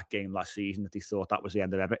they left that game last season that they thought that was the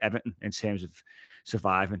end of Everton in terms of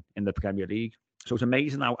surviving in the Premier League. So it's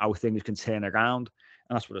amazing how things can turn around.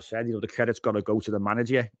 And that's what I said. The credit's got to go to the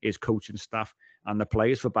manager, his coaching staff, and the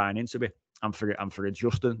players for buying into it, and for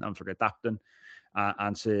adjusting, and for adapting,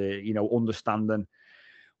 and to understanding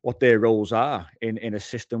what their roles are in a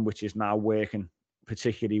system which is now working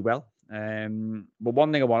particularly well. But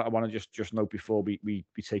one thing I want to just note before we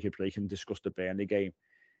take a break and discuss the Burnley game,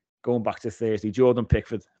 going back to Thursday, Jordan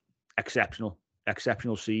Pickford, exceptional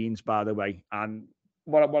scenes, by the way. And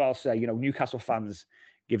what I'll say, Newcastle fans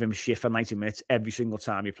give him shit for 90 minutes every single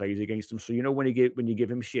time he plays against them. So when you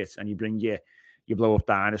give him shit and you bring you blow up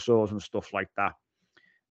dinosaurs and stuff like that,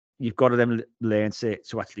 you've got to then learn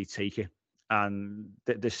to actually take it. And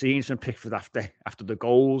the scenes from Pickford after the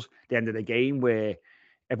goals, the end of the game, where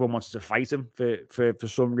everyone wants to fight him for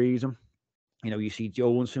some reason. You see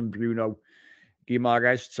Jones and Bruno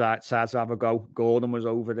Guimaraes tried to have a go. Gordon was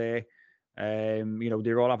over there.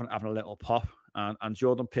 They're all having a little pop. And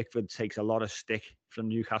Jordan Pickford takes a lot of stick from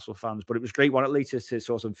Newcastle fans. But it was great, wasn't it, to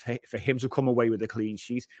sort of for him to come away with a clean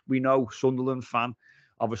sheet. We know Sunderland fan.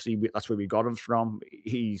 Obviously, that's where we got him from.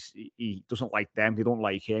 He doesn't like them. They don't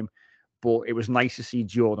like him. But it was nice to see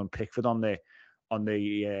Jordan Pickford on the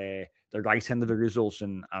right end of the results,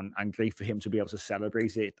 and great for him to be able to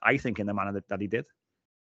celebrate it, I think, in the manner that he did.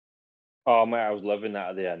 Oh, mate, I was loving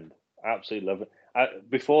that at the end. Absolutely loving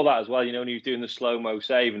it. Before that as well, when he was doing the slow-mo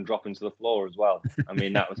save and dropping to the floor as well. I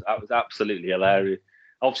mean, that was absolutely hilarious.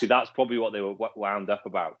 Obviously, that's probably what they were wound up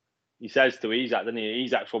about. He says to Isak, doesn't he?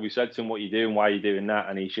 Isak probably said to him, "What are you doing? Why are you doing that?"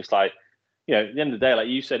 And he's just like, at the end of the day, like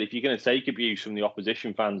you said, if you're going to take abuse from the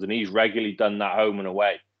opposition fans, and he's regularly done that home and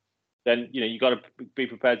away, then you got to be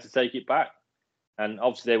prepared to take it back. And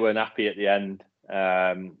obviously, they weren't happy at the end.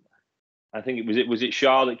 I think it was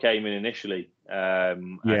Shaw that came in initially.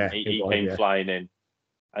 And he came flying in,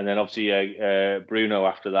 and then obviously Bruno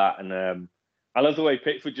after that. And I love the way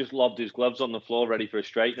Pickford just lobbed his gloves on the floor, ready for a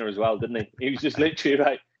straightener as well, didn't he? He was just literally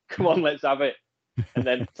like, "Come on, let's have it." And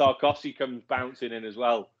then Tarkovsky comes bouncing in as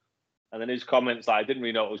well. And then his comments like, "I didn't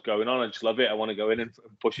really know what was going on. I just love it. I want to go in and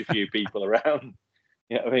push a few people around."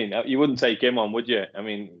 You know what I mean? You wouldn't take him on, would you? I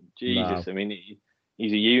mean, Jesus. No. I mean,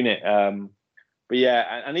 he's a unit. But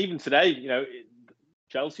yeah, and even today,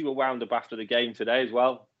 Chelsea were wound up after the game today as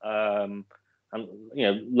well. And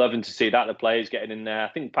loving to see that the players getting in there. I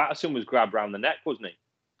think Patterson was grabbed around the neck, wasn't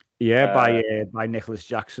he? Yeah, by Nicholas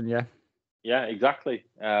Jackson. Yeah. Yeah, exactly.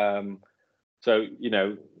 So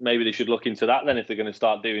maybe they should look into that then if they're going to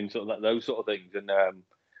start doing sort of those sort of things. And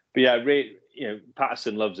but yeah, really,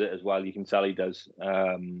 Patterson loves it as well. You can tell he does.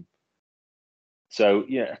 So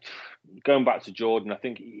yeah, going back to Jordan, I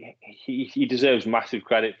think he deserves massive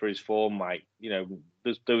credit for his form, Mike.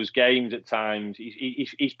 There was games at times.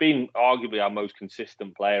 He's been arguably our most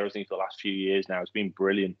consistent player, hasn't he, for the last few years now. It's been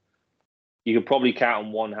brilliant. You could probably count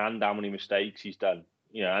on one hand how many mistakes he's done.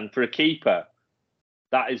 And for a keeper,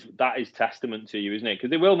 that is testament to you, isn't it? Because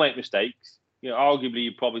they will make mistakes. Arguably,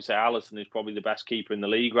 you'd probably say Alisson is probably the best keeper in the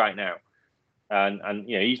league right now, and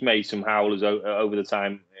he's made some howlers over the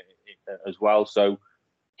time as well. So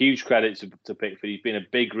huge credit to Pickford. He's been a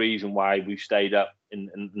big reason why we've stayed up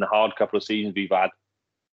in the hard couple of seasons we've had.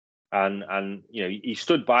 And he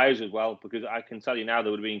stood by us as well, because I can tell you now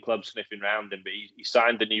there would have been clubs sniffing around him, but he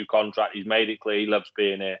signed a new contract. He's made it clear he loves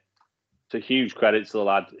being here. It's a huge credit to the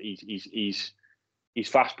lad. He's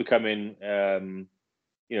fast becoming,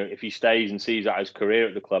 if he stays and sees out his career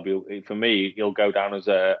at the club, he'll go down as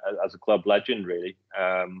a club legend, really.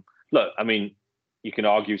 Look, I mean, you can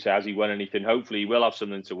argue, say, has he won anything? Hopefully he will have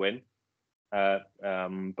something to win. But,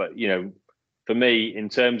 for me, in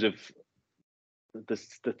terms of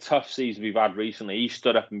the tough season we've had recently, he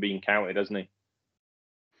stood up and been counted, hasn't he?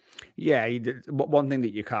 Yeah, one thing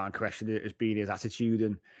that you can't question has been his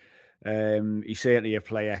attitude, and he's certainly a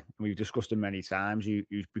player, and we've discussed him many times,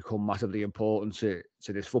 who's become massively important to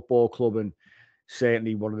this football club, and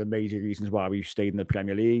certainly one of the major reasons why we've stayed in the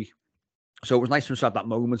Premier League. So it was nice for him to have that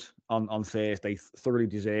moment on Thursday. Thoroughly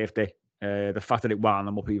deserved it. The fact that it wound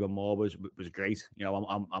them up even more was great.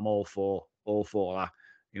 I'm all for that.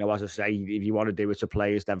 As I say, if you want to do it to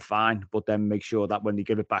players, then fine. But then make sure that when they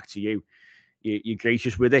give it back to you, you're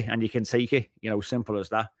gracious with it and you can take it. Simple as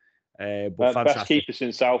that. But best keeper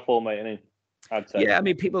since Southall, mate, isn't he? I'd say. Yeah, I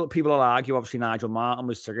mean, people will argue. Obviously, Nigel Martin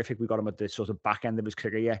was terrific. We got him at the sort of back end of his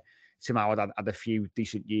career. Tim Howard had a few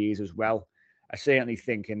decent years as well. I certainly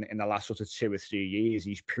think in the last sort of 2 or 3 years,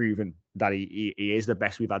 he's proven that he is the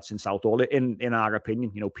best we've had since Southall, in our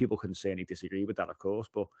opinion. People can certainly disagree with that, of course,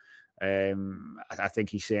 but I think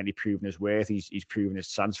he's certainly proven his worth. He's proven his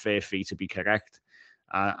transfer fee to be correct.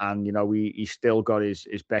 And he's still got his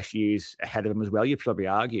best years ahead of him as well, you'd probably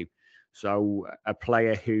argue. So a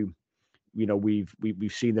player who, we've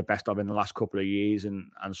seen the best of in the last couple of years, and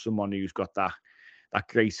someone who's got that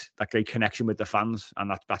great connection with the fans, and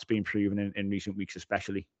that's been proven in recent weeks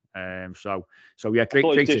especially. So yeah, great. I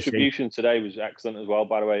thought his great distribution today was excellent as well,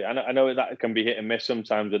 by the way. I know that can be hit and miss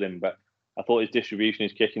sometimes with him, but I thought his distribution,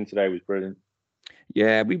 his kicking today was brilliant.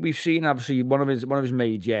 Yeah, we've seen obviously one of his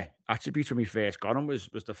major attributes when we first got him was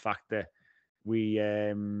the fact that we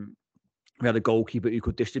had a goalkeeper who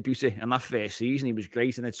could distribute it, and that first season he was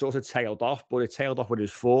great, and it sort of tailed off, but it tailed off with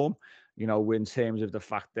his form, in terms of the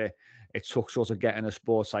fact that it took sort of getting a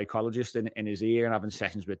sports psychologist in his ear and having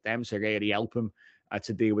sessions with them to really help him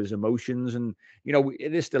to deal with his emotions. And,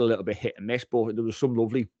 it is still a little bit hit and miss, but there was some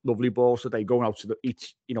lovely balls today going out to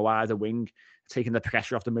each, either wing, taking the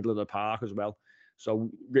pressure off the middle of the park as well. So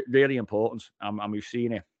really important. And we've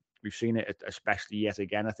seen it, especially yet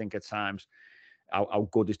again, I think at times, how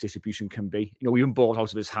good his distribution can be. Even balls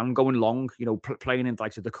out of his hand going long, playing in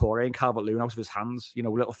like the Decore and Calvert-Lewin out of his hands,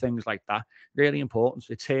 little things like that. Really important.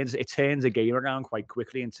 It turns a game around quite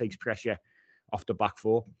quickly and takes pressure off the back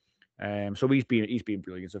four. So he's been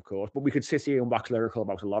brilliant, of course. But we could sit here and wax lyrical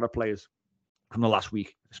about a lot of players from the last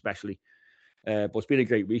week, especially. But it's been a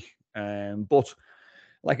great week. But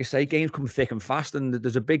like I say, games come thick and fast, and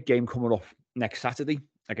there's a big game coming up next Saturday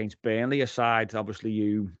against Burnley, a side obviously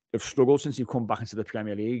you have struggled since you've come back into the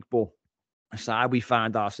Premier League, but a side we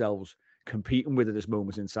find ourselves competing with at this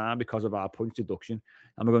moment in time because of our point deduction,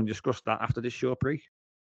 and we're going to discuss that after this short break.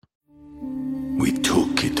 We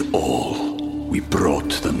took it all. We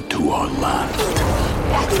brought them to our land.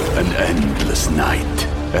 An endless night,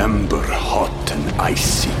 ember hot and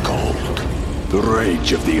icy cold. The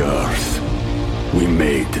rage of the earth. We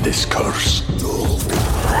made this curse.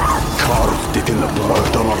 Carved it in the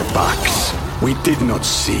blood on our backs. We did not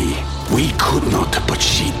see. We could not, but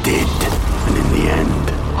she did. And in the end...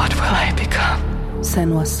 What will I become?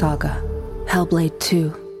 Senwa Saga. Hellblade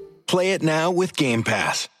 2. Play it now with Game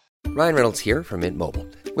Pass. Ryan Reynolds here from Mint Mobile.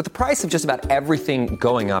 With the price of just about everything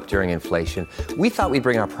going up during inflation, we thought we'd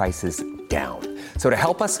bring our prices down. So to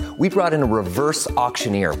help us, we brought in a reverse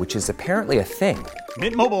auctioneer, which is apparently a thing.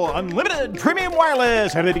 Mint Mobile Unlimited Premium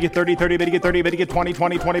Wireless. How to get 30, 30, bit to get 30, bit to get 20,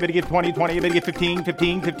 20, 20, bit to get 20, 20, bit to get 15,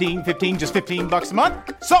 15, 15, 15, just $15 a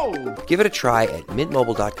month? Sold! Give it a try at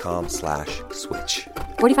mintmobile.com/switch.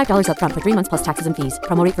 $45 up front for 3 months plus taxes and fees.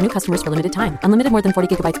 Promo rate for new customers for limited time. Unlimited more than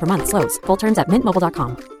 40 gigabytes per month. Slows full terms at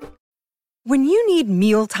mintmobile.com. When you need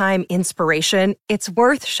mealtime inspiration, it's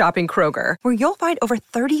worth shopping Kroger, where you'll find over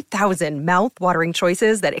 30,000 mouth-watering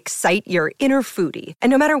choices that excite your inner foodie. And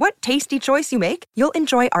no matter what tasty choice you make, you'll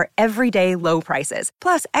enjoy our everyday low prices,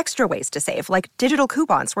 plus extra ways to save, like digital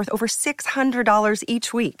coupons worth over $600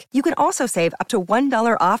 each week. You can also save up to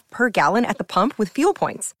 $1 off per gallon at the pump with fuel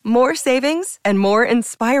points. More savings and more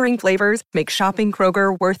inspiring flavors make shopping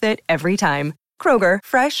Kroger worth it every time. Kroger,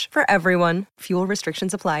 fresh for everyone. Fuel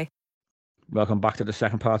restrictions apply. Welcome back to the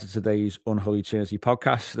second part of today's Unholy Trinity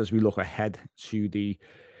podcast as we look ahead to the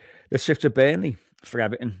 6th of Burnley for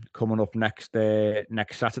Everton coming up next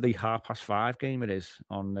Saturday, 5:30 game it is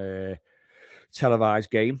on the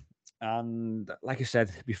televised game. And like I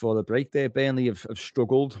said before the break there, Burnley have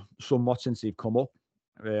struggled somewhat since they've come up.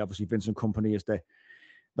 Obviously, Vincent Kompany is the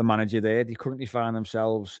manager there. They currently find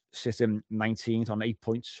themselves sitting 19th on 8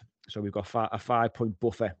 points. So we've got a 5-point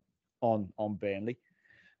buffer on Burnley.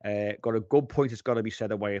 Got a good point, it's got to be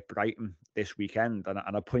said, away at Brighton this weekend.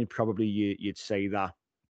 And a point probably you'd say that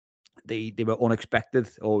they were unexpected,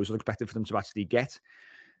 or it was unexpected for them to actually get.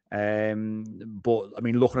 But, I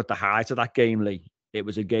mean, looking at the highlights of that game, Lee, it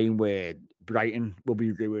was a game where Brighton will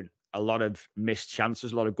be ruined. A lot of missed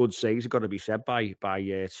chances, a lot of good saves have got to be said by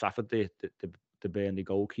Safford, the Burnley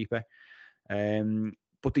goalkeeper.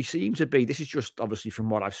 But they seem to be, this is just obviously from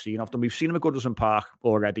what I've seen of them. We've seen them at Goodison Park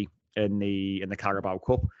already in the Carabao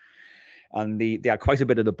Cup, and they had quite a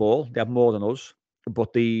bit of the ball. They had more than us,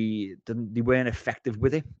 but they weren't effective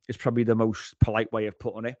with it. It's probably the most polite way of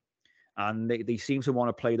putting it. And they seem to want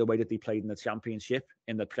to play the way that they played in the Championship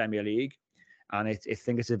in the Premier League. And I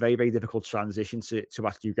think it's a very, very difficult transition to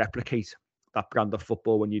actually replicate that brand of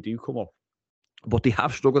football when you do come up. But they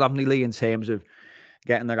have struggled, haven't they, Lee, in terms of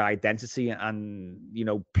getting their identity and,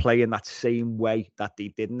 playing that same way that they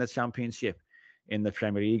did in the Championship in the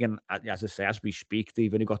Premier League. And as I say, as we speak,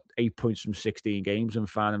 they've only got 8 points from 16 games and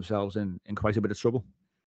find themselves in quite a bit of trouble.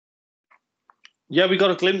 Yeah, we got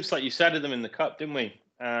a glimpse, like you said, of them in the Cup, didn't we?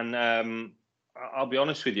 And I'll be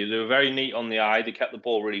honest with you, they were very neat on the eye. They kept the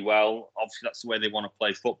ball really well. Obviously, that's the way they want to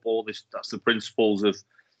play football. That's the principles of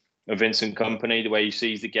Vincent Kompany, the way he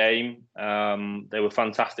sees the game. They were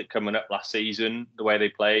fantastic coming up last season, the way they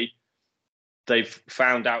played. They've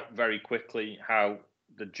found out very quickly how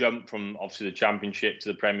the jump from obviously the Championship to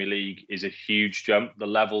the Premier League is a huge jump. The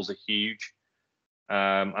levels are huge.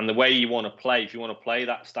 And the way you want to play, if you want to play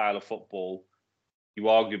that style of football, you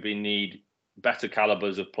arguably need better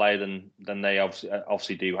calibers of play than they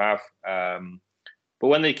obviously do have. But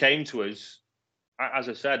when they came to us, as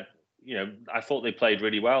I said, I thought they played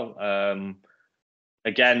really well.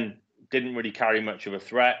 Again, didn't really carry much of a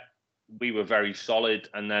threat. We were very solid,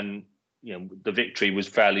 and then the victory was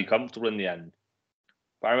fairly comfortable in the end.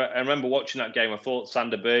 But I remember watching that game. I thought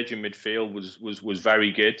Sander Berge in midfield was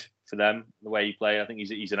very good for them, the way he played. I think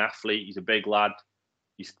he's an athlete. He's a big lad.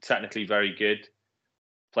 He's technically very good.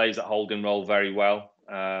 Plays that holding role very well.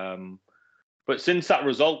 But since that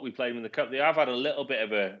result we played in the Cup, they have had a little bit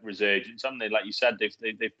of a resurgence, haven't they? Like you said,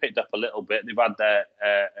 they've picked up a little bit. They've had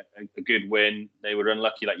a good win. They were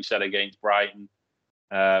unlucky, like you said, against Brighton.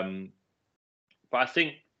 But I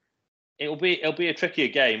think it'll be a trickier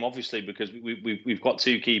game, obviously, because we've got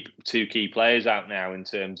two key players out now in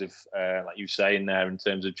terms of like you say in there, in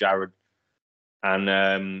terms of Jared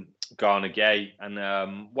and Garner Gay.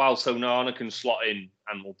 And whilst Onana can slot in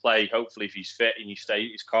and will play, hopefully if he's fit and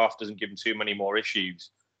his calf doesn't give him too many more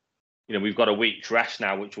issues. We've got a week's rest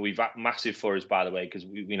now, which will be massive for us, by the way, because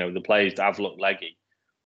the players have looked leggy.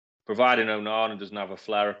 Providing Onana doesn't have a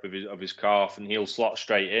flare up of his calf, and he'll slot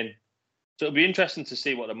straight in. So it'll be interesting to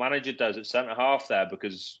see what the manager does at centre half there,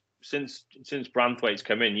 because since Branthwaite's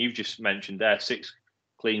come in, you've just mentioned there 6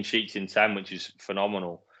 clean sheets in 10, which is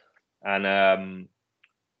phenomenal. And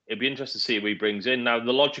it'd be interesting to see who he brings in. Now,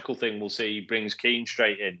 the logical thing we'll see, he brings Keane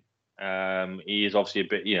straight in. He is obviously a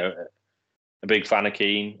bit, a big fan of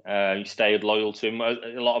Keane. He stayed loyal to him.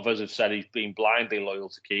 A lot of us have said he's been blindly loyal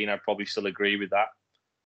to Keane. I'd probably still agree with that.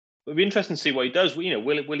 But it'd be interesting to see what he does.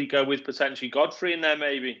 Will he go with potentially Godfrey in there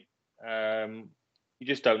maybe? You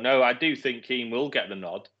just don't know. I do think Keane will get the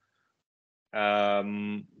nod.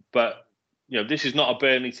 But this is not a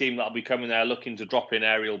Burnley team that'll be coming there looking to drop in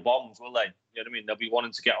aerial bombs, will they? You know what I mean? They'll be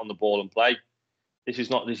wanting to get on the ball and play. This is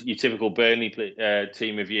not your typical Burnley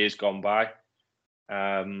team of years gone by.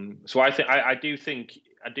 So I do think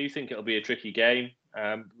it'll be a tricky game.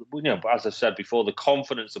 But as I said before, the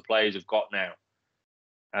confidence the players have got now.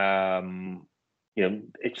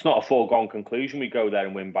 It's not a foregone conclusion we go there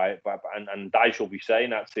and win by it. And Dyche will be saying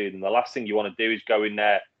that to them. The last thing you want to do is go in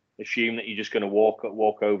there, assume that you're just going to walk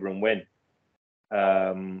over and win.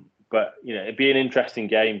 But, it'd be an interesting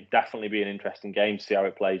game, definitely be an interesting game to see how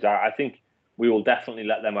it plays out. I think we will definitely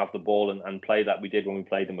let them have the ball and play like we did when we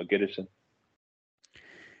played them at Goodison.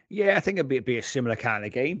 Yeah, I think it'd be a similar kind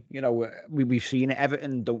of game. We've seen it.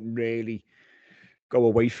 Everton don't really go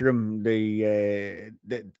away from the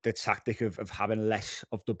tactic of having less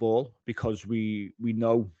of the ball, because we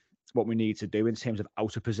know what we need to do in terms of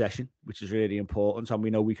out of possession, which is really important, and we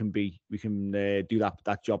know we can do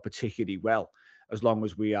that job particularly well as long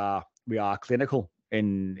as we are clinical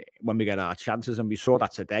in when we get our chances, and we saw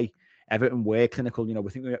that today. Everton were clinical.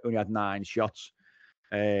 We think we only had 9 shots,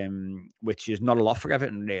 which is not a lot for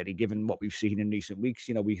Everton, really, given what we've seen in recent weeks.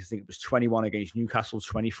 We think it was 21 against Newcastle,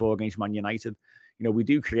 24 against Man United. We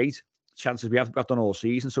do create chances. We have done all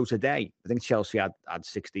season. So today, I think Chelsea had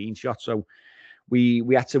 16 shots. So we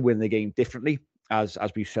had to win the game differently, as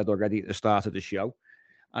we've said already at the start of the show.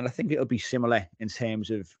 And I think it'll be similar in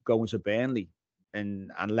terms of going to Burnley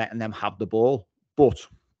and letting them have the ball. But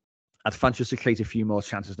I'd fancy us to create a few more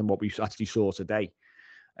chances than what we actually saw today.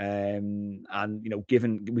 And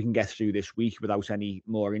given we can get through this week without any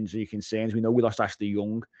more injury concerns, we know we lost Ashley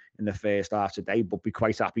Young in the first half today, but be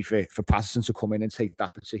quite happy for Patterson to come in and take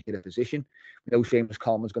that particular position. We know Seamus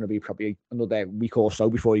Coleman's going to be probably another week or so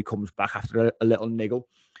before he comes back after a little niggle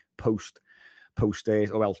post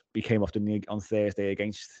he came off the nig on Thursday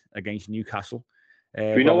against Newcastle.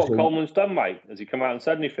 Do we know what Coleman's done, Mike? Has he come out and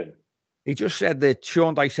said anything? He just said that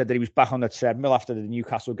Sean Dyche said that he was back on the treadmill after the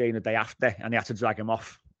Newcastle game the day after, and they had to drag him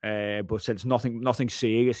off. But said it's nothing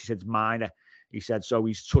serious. He said it's minor. He said so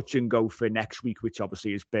he's touch and go for next week, which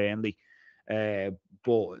obviously is Burnley,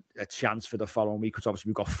 but a chance for the following week, because obviously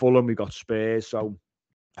we've got Fulham, we've got Spurs. So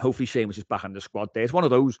hopefully Seamus is back in the squad there. It's one of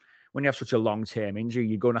those, when you have such a long-term injury,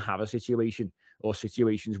 you're going to have a situation or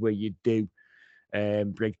situations where you do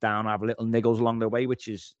break down, have little niggles along the way, which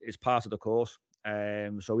is part of the course.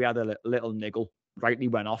 So we had a little niggle, rightly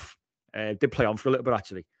went off. Did play on for a little bit,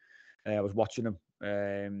 actually. I was watching him,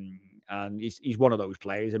 and he's one of those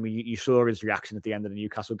players. I mean, you saw his reaction at the end of the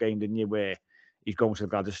Newcastle game, didn't you, where he's going to the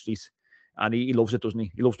Gladys Street, and he loves it, doesn't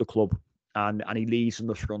he? He loves the club, and he leads from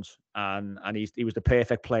the front, and he was the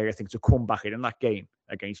perfect player, I think, to come back in that game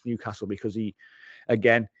against Newcastle, because he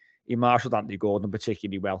marshalled Anthony Gordon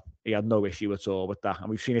particularly well. He had no issue at all with that, and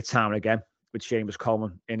we've seen it time and again with Seamus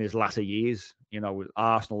Coleman in his latter years. With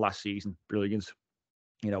Arsenal last season, brilliant.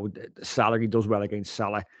 The salary does well against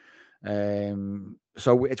Salah.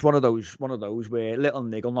 So it's one of those where little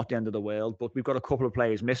niggle, not the end of the world, but we've got a couple of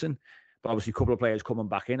players missing, but obviously a couple of players coming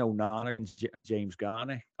back in. Onana and James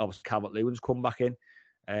Garner. Obviously Calvert-Lewin's come back in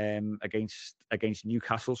against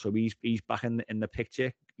Newcastle, so he's back in the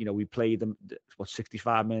picture. We played them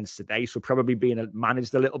 65 minutes today, so probably being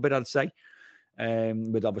managed a little bit, I'd say,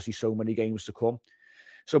 with obviously so many games to come.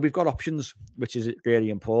 So we've got options, which is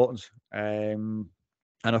really important. And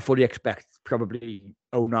I fully expect probably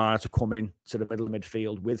Onana to come in to the middle of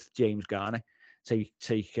midfield with James Garner, take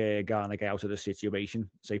Garner out of the situation,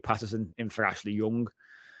 say Patterson in for Ashley Young,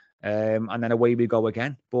 and then away we go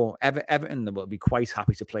again. But Everton will be quite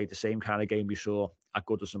happy to play the same kind of game we saw at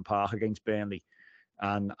Goodison Park against Burnley,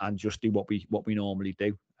 and just do what we normally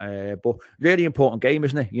do. But really important game,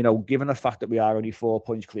 isn't it? Given the fact that we are only 4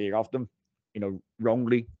 points clear of them,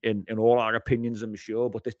 wrongly in all our opinions, I'm sure,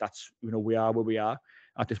 but that's we are where we are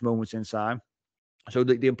at this moment in time. So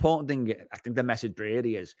the important thing, I think the message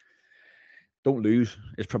really is, don't lose,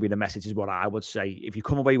 is probably the message, is what I would say. If you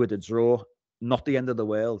come away with a draw, not the end of the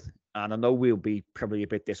world. And I know we'll be probably a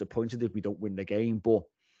bit disappointed if we don't win the game, but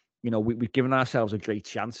we've given ourselves a great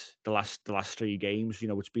chance the last 3 games.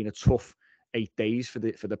 It's been a tough 8 days for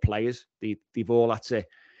the players. They've all had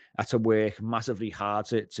to work massively hard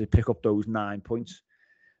to pick up those 9 points.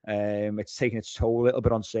 It's taken its toll a little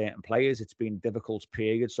bit on certain players. It's been a difficult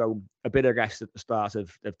period, so a bit of rest at the start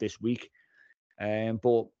of this week.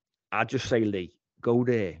 But I'd just say, Lee, go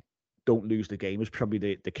there, don't lose the game is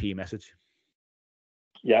probably the key message.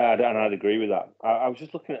 Yeah, and I'd agree with that. I was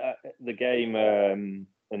just looking at the game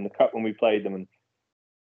in the cup when we played them, and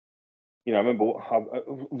I remember I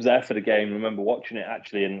was there for the game. I remember watching it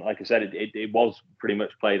actually, and like I said, it was pretty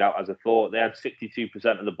much played out as I thought. They had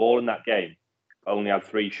 62% of the ball in that game, only had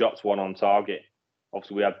 3 shots, 1 on target.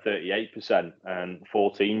 Obviously, we had 38% and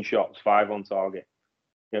 14 shots, 5 on target.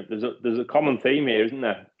 There's a common theme here, isn't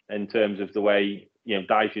there, in terms of the way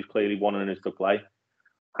Dyche is clearly wanting us to play.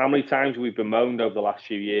 How many times have we bemoaned over the last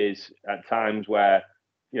few years at times where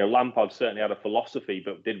Lampard certainly had a philosophy,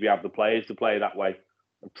 but did we have the players to play that way?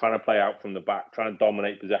 Trying to play out from the back, trying to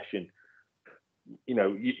dominate possession.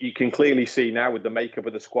 You can clearly see now with the makeup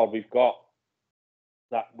of the squad we've got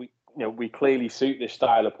that we clearly suit this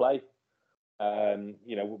style of play.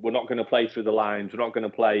 We're not going to play through the lines. We're not going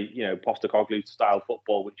to play, Postecoglou style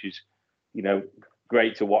football, which is,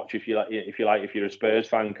 great to watch if you're a Spurs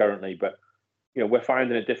fan currently. But we're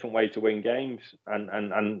finding a different way to win games,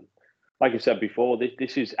 and like I said before,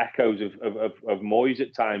 this is echoes of Moyes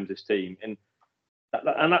at times. This team, and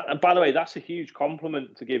by the way, that's a huge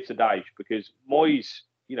compliment to give to Dyche, because Moyes,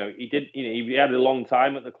 he had a long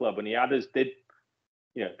time at the club, and he had us did.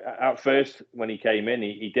 At first when he came in,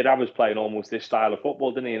 he did have us playing almost this style of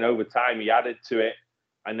football, didn't he? And over time, he added to it,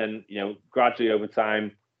 and then gradually over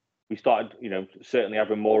time, we started, certainly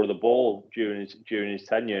having more of the ball during his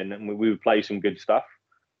tenure, and then we would play some good stuff.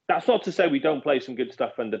 That's not to say we don't play some good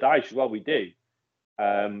stuff under Dyche as well. We do,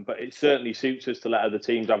 but it certainly suits us to let other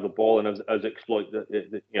teams have the ball and us exploit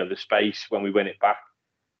the space when we win it back.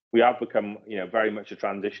 We have become very much a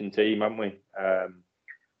transition team, haven't we?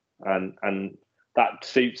 And that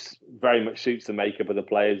very much suits the makeup of the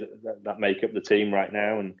players that make up the team right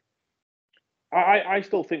now. And I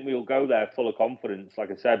still think we'll go there full of confidence,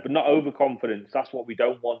 like I said, but not overconfidence. That's what we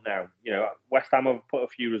don't want now. West Ham have put a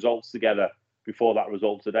few results together before that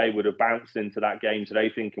result today. Would have bounced into that game today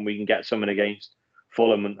thinking we can get something against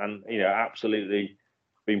Fulham and absolutely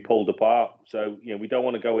been pulled apart. So, we don't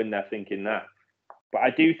want to go in there thinking that. But I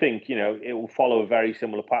do think, it will follow a very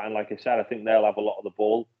similar pattern. Like I said, I think they'll have a lot of the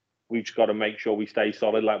ball. We've just got to make sure we stay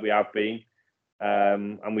solid like we have been,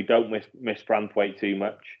 and we don't miss Branthwaite too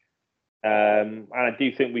much. And I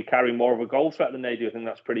do think we carry more of a goal threat than they do. I think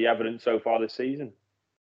that's pretty evident so far this season.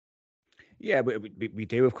 Yeah, we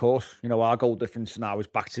do, of course. Our goal difference now is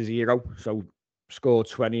back to 0. So scored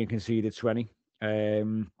 20 and conceded 20.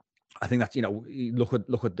 I think that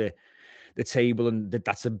look at the table, and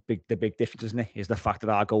that's the big difference, isn't it? Is the fact that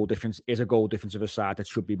our goal difference is a goal difference of a side that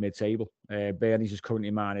should be mid-table. Burnley's is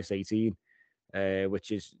currently minus 18,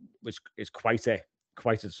 which is quite a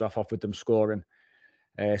stuff off with them scoring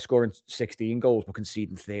 16 goals but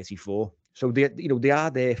conceding 34. So they are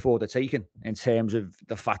there for the taking in terms of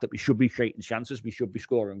the fact that we should be creating chances, we should be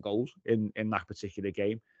scoring goals in that particular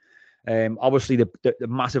game. Obviously the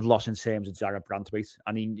massive loss in terms of Jarrad Branthwaite.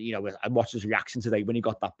 I mean, I watched his reaction today when he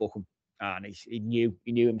got that booking, and he knew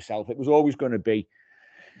himself. It was always going to be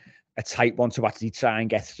a tight one to actually try and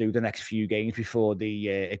get through the next few games before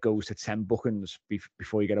it goes to 10 bookings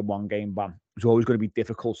before you get a 1-game ban. It was always going to be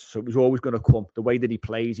difficult. So it was always going to come. The way that he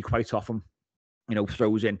plays, he quite often,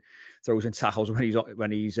 throws in tackles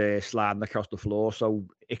when he's sliding across the floor. So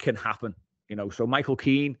it can happen, So Michael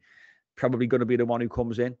Keane probably going to be the one who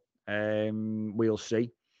comes in. We'll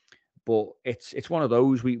see. But it's one of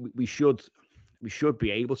those we should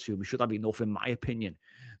be able to. We should have enough, in my opinion,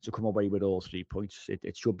 to come away with all 3 points.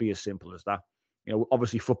 It should be as simple as that.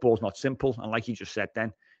 Obviously football's not simple, and like you just said,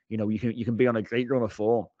 then you can be on a great run of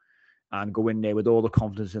form and go in there with all the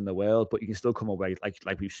confidence in the world, but you can still come away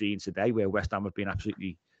like we've seen today, where West Ham have been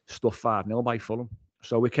absolutely stuffed 5-0 by Fulham.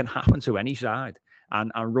 So it can happen to any side,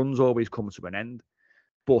 and runs always come to an end.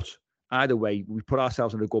 But either way, we put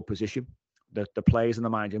ourselves in a good position. The players and the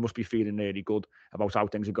manager must be feeling really good about how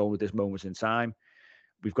things are going at this moment in time.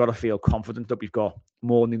 We've got to feel confident that we've got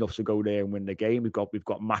more than enough to go there and win the game. We've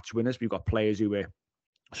got match winners. We've got players who are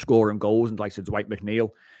scoring goals, and like I said, Dwight McNeil,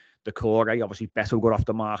 Decore, obviously Beto got off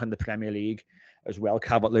the mark in the Premier League as well.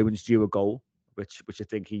 Calvert-Lewin's due a goal, which I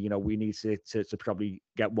think we need to probably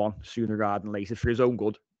get one sooner rather than later for his own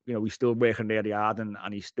good. He's still working really hard, and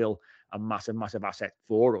he's still a massive, massive asset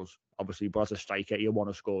for us. Obviously, but as a striker, you want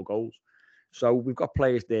to score goals. So we've got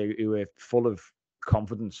players there who are full of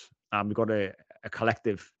confidence, and we've got a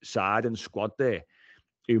collective side and squad there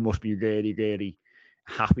who must be really, really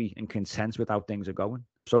happy and content with how things are going.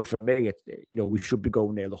 So for me, we should be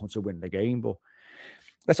going there looking to win the game. But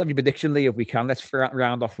let's have your prediction, Lee, if we can. Let's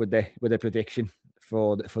round off with a prediction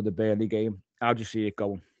for the Burnley game. How do you see it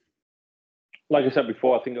going? Like I said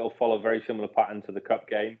before, I think it'll follow a very similar pattern to the Cup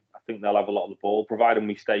game. I think they'll have a lot of the ball, providing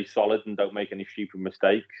we stay solid and don't make any stupid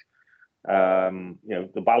mistakes.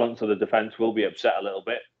 The balance of the defence will be upset a little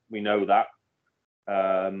bit. We know that.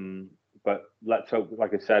 But let's hope,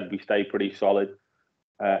 like I said, we stay pretty solid.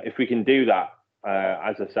 If we can do that,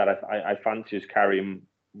 as I said, I fancy us carrying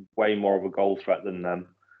way more of a goal threat than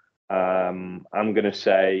them. I'm going to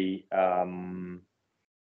say 3-1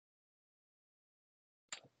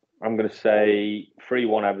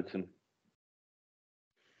 Everton.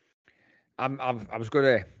 I was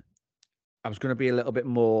going to be a little bit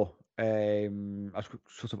more. I was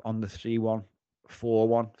sort of on the 3-1,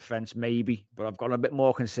 4-1 fence maybe, but I've gone a bit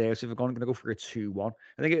more conservative. I'm going to go for a 2-1.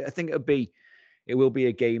 I think it will be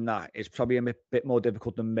a game that is probably a bit more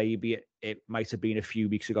difficult than maybe it might have been a few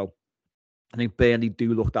weeks ago. I think Burnley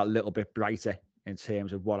do look that little bit brighter in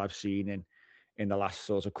terms of what I've seen in the last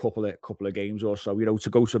sort of couple of games or so. To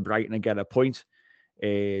go to Brighton and get a point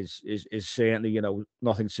is certainly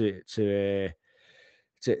nothing to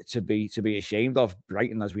be ashamed of.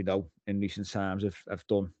 Brighton, as we know, in recent times have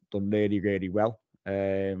done really, really well.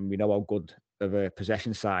 We know how good of a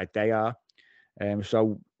possession side they are.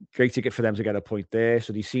 So great for them to get a point there.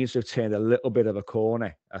 So they seem to have turned a little bit of a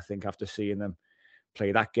corner, I think, after seeing them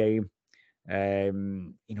play that game.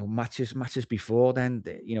 Matches before then,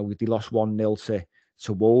 they lost 1-0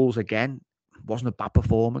 to Wolves again. Wasn't a bad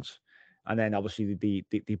performance. And then obviously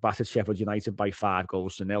they battered Sheffield United by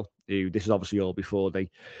 5-0. This is obviously all before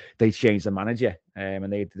they changed the manager,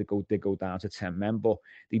 and they did go down to 10 men. But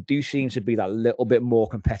they do seem to be that little bit more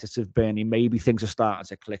competitive. Burnley, maybe things are starting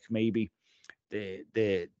to click. Maybe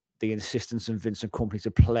the insistence in Vincent Kompany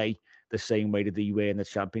to play the same way that they were in the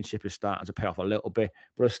Championship is starting to pay off a little bit.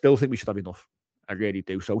 But I still think we should have enough. I really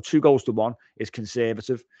do. So 2-1 is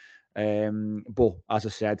conservative. But as I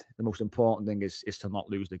said, the most important thing is to not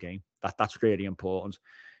lose the game. That's really important.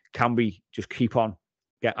 Can we just keep on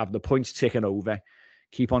have the points ticking over,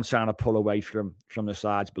 keep on trying to pull away from the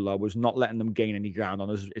sides below us, not letting them gain any ground on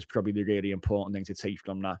us is probably the really important thing to take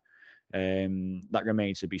from that. That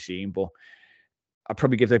remains to be seen. But I'd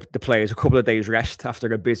probably give the players a couple of days rest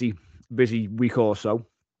after a busy week or so.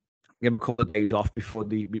 Give them a couple of days off before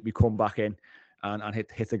we come back in and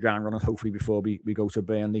hit the ground running, hopefully before we go to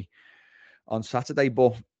Burnley on Saturday.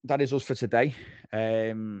 But that is us for today.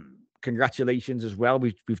 Congratulations as well.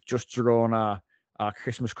 We've just drawn our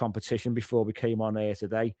Christmas competition before we came on air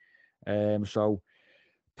today. So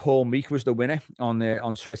Paul Meek was the winner on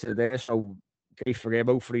Twitter there. So great for him.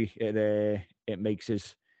 Hopefully it makes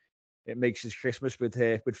his Christmas with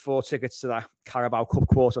 4 tickets to that Carabao Cup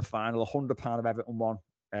quarter final, £100 of Everton 1,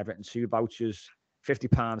 Everton 2 vouchers,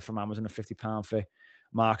 £50 from Amazon and £50 for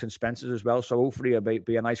Marks and Spencer's as well. So hopefully it'll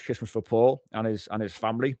be a nice Christmas for Paul and his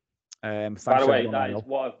family. By the way, that is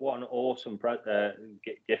what an awesome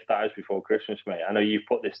gift that is before Christmas, mate. I know you've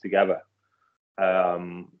put this together.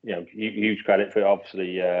 Huge credit for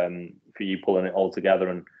obviously for you pulling it all together,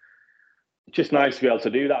 and it's just nice to be able to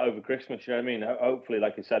do that over Christmas. You know what I mean? Hopefully,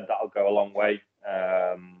 like I said, that'll go a long way.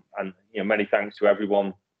 And many thanks to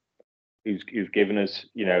everyone who's given us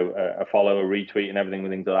a follow, a retweet, and everything and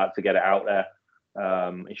things like that to get it out there.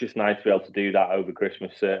 It's just nice to be able to do that over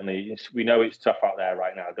Christmas. Certainly, we know it's tough out there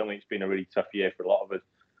right now. I don't think it's been a really tough year for a lot of us,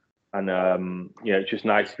 and it's just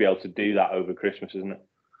nice to be able to do that over Christmas, isn't it?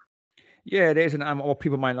 Yeah, it is. And what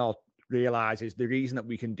people might not realise is the reason that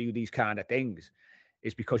we can do these kind of things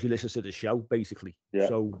is because you listen to the show, basically. Yeah,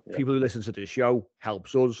 so people who listen to the show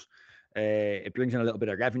helps us. It brings in a little bit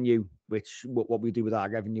of revenue, which what we do with our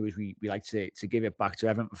revenue is we like to give it back to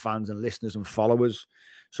Everton fans and listeners and followers.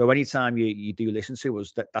 So anytime you do listen to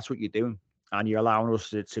us, that's what you're doing. And you're allowing us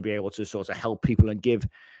to be able to sort of help people and give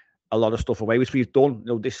a lot of stuff away, which we've done.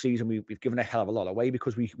 This season, we've given a hell of a lot away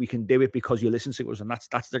because we can do it because you listen to us. And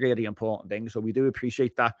that's the really important thing. So we do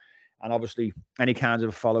appreciate that. And obviously, any kinds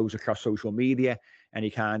of follows across social media, any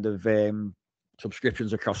kind of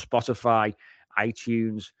subscriptions across Spotify,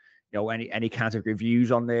 iTunes, any kinds of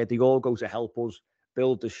reviews on there, they all go to help us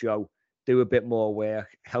build the show, do a bit more work,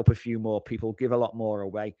 help a few more people, give a lot more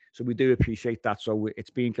away. So we do appreciate that. So it's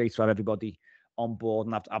been great to have everybody on board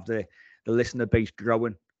and have the listener base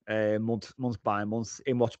growing month by month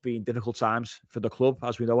in what's been difficult times for the club,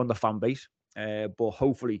 as we know, and the fan base. But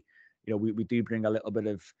hopefully, we do bring a little bit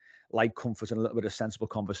of light comfort and a little bit of sensible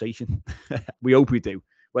conversation. We hope we do.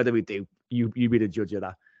 Whether we do, you be the judge of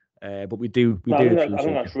that. But we do. I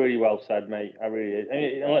think that's really well said, mate. I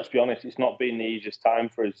really. And let's be honest, it's not been the easiest time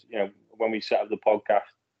for us. When we set up the podcast,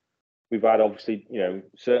 we've had obviously,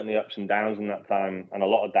 certainly ups and downs in that time, and a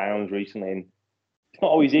lot of downs recently. And it's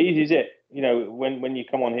not always easy, is it? When you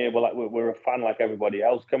come on here, we're a fan like everybody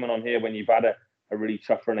else. Coming on here when you've had a really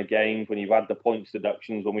tough run of games, when you've had the points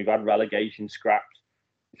deductions, when we've had relegation scraps.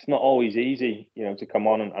 It's not always easy, to come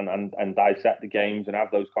on and dissect the games and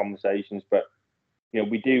have those conversations, but.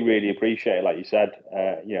 We do really appreciate it, like you said.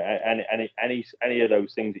 Any of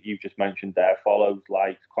those things that you've just mentioned there, follows,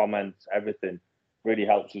 likes, comments, everything really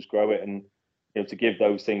helps us grow it. And to give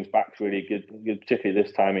those things back is really good, particularly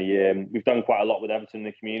this time of year. And we've done quite a lot with Everton in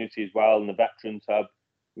the community as well, and the Veterans Hub.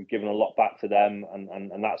 We've given a lot back to them,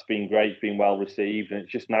 and that's been great. It's been well received, and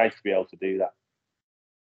it's just nice to be able to do that.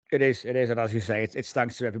 It is, and as you say, it's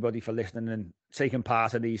thanks to everybody for listening and taking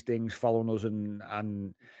part in these things, following us,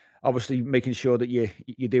 and obviously making sure that you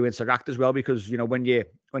do interact as well, because when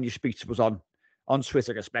you speak to us on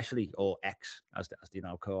Twitter especially, or X as they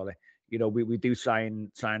now call it, we do try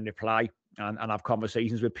and reply and have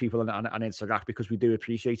conversations with people and interact, because we do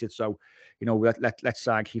appreciate it. So, let's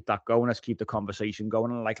try and keep that going. Let's keep the conversation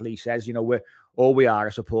going. And like Lee says, we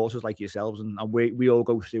are supporters like yourselves, and we all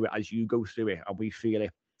go through it as you go through it, and we feel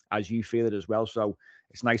it as you feel it as well. So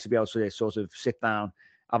it's nice to be able to sort of sit down,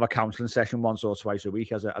 have a counselling session once or twice a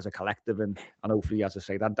week as a collective, and hopefully, as I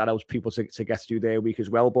say, that helps people to get through their week as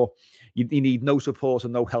well. But you need no support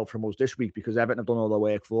and no help from us this week, because Everton have done all the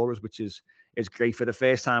work for us, which is great. For the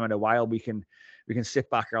first time in a while, we can sit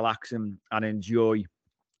back, relax, and enjoy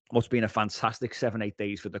what's been a fantastic 7-8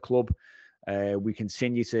 days for the club. We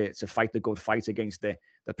continue to fight the good fight against the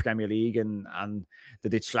Premier League and the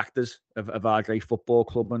detractors of our great football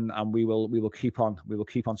club, and we will keep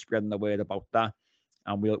on spreading the word about that,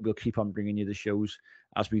 and we'll keep on bringing you the shows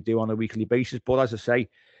as we do on a weekly basis. But as I say,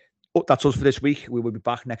 that's us for this week. We will be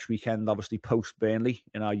back next weekend, obviously post Burnley,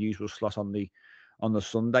 in our usual slot on the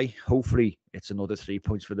Sunday. Hopefully it's another 3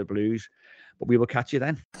 points for the Blues, but we will catch you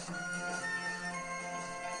then.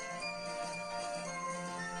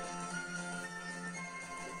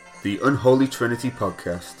 The Unholy Trinity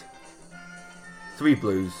Podcast. 3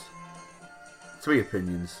 Blues, 3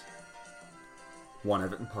 opinions, 1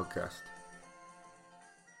 Everton podcast.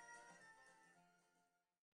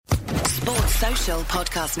 Sports Social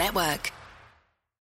Podcast Network.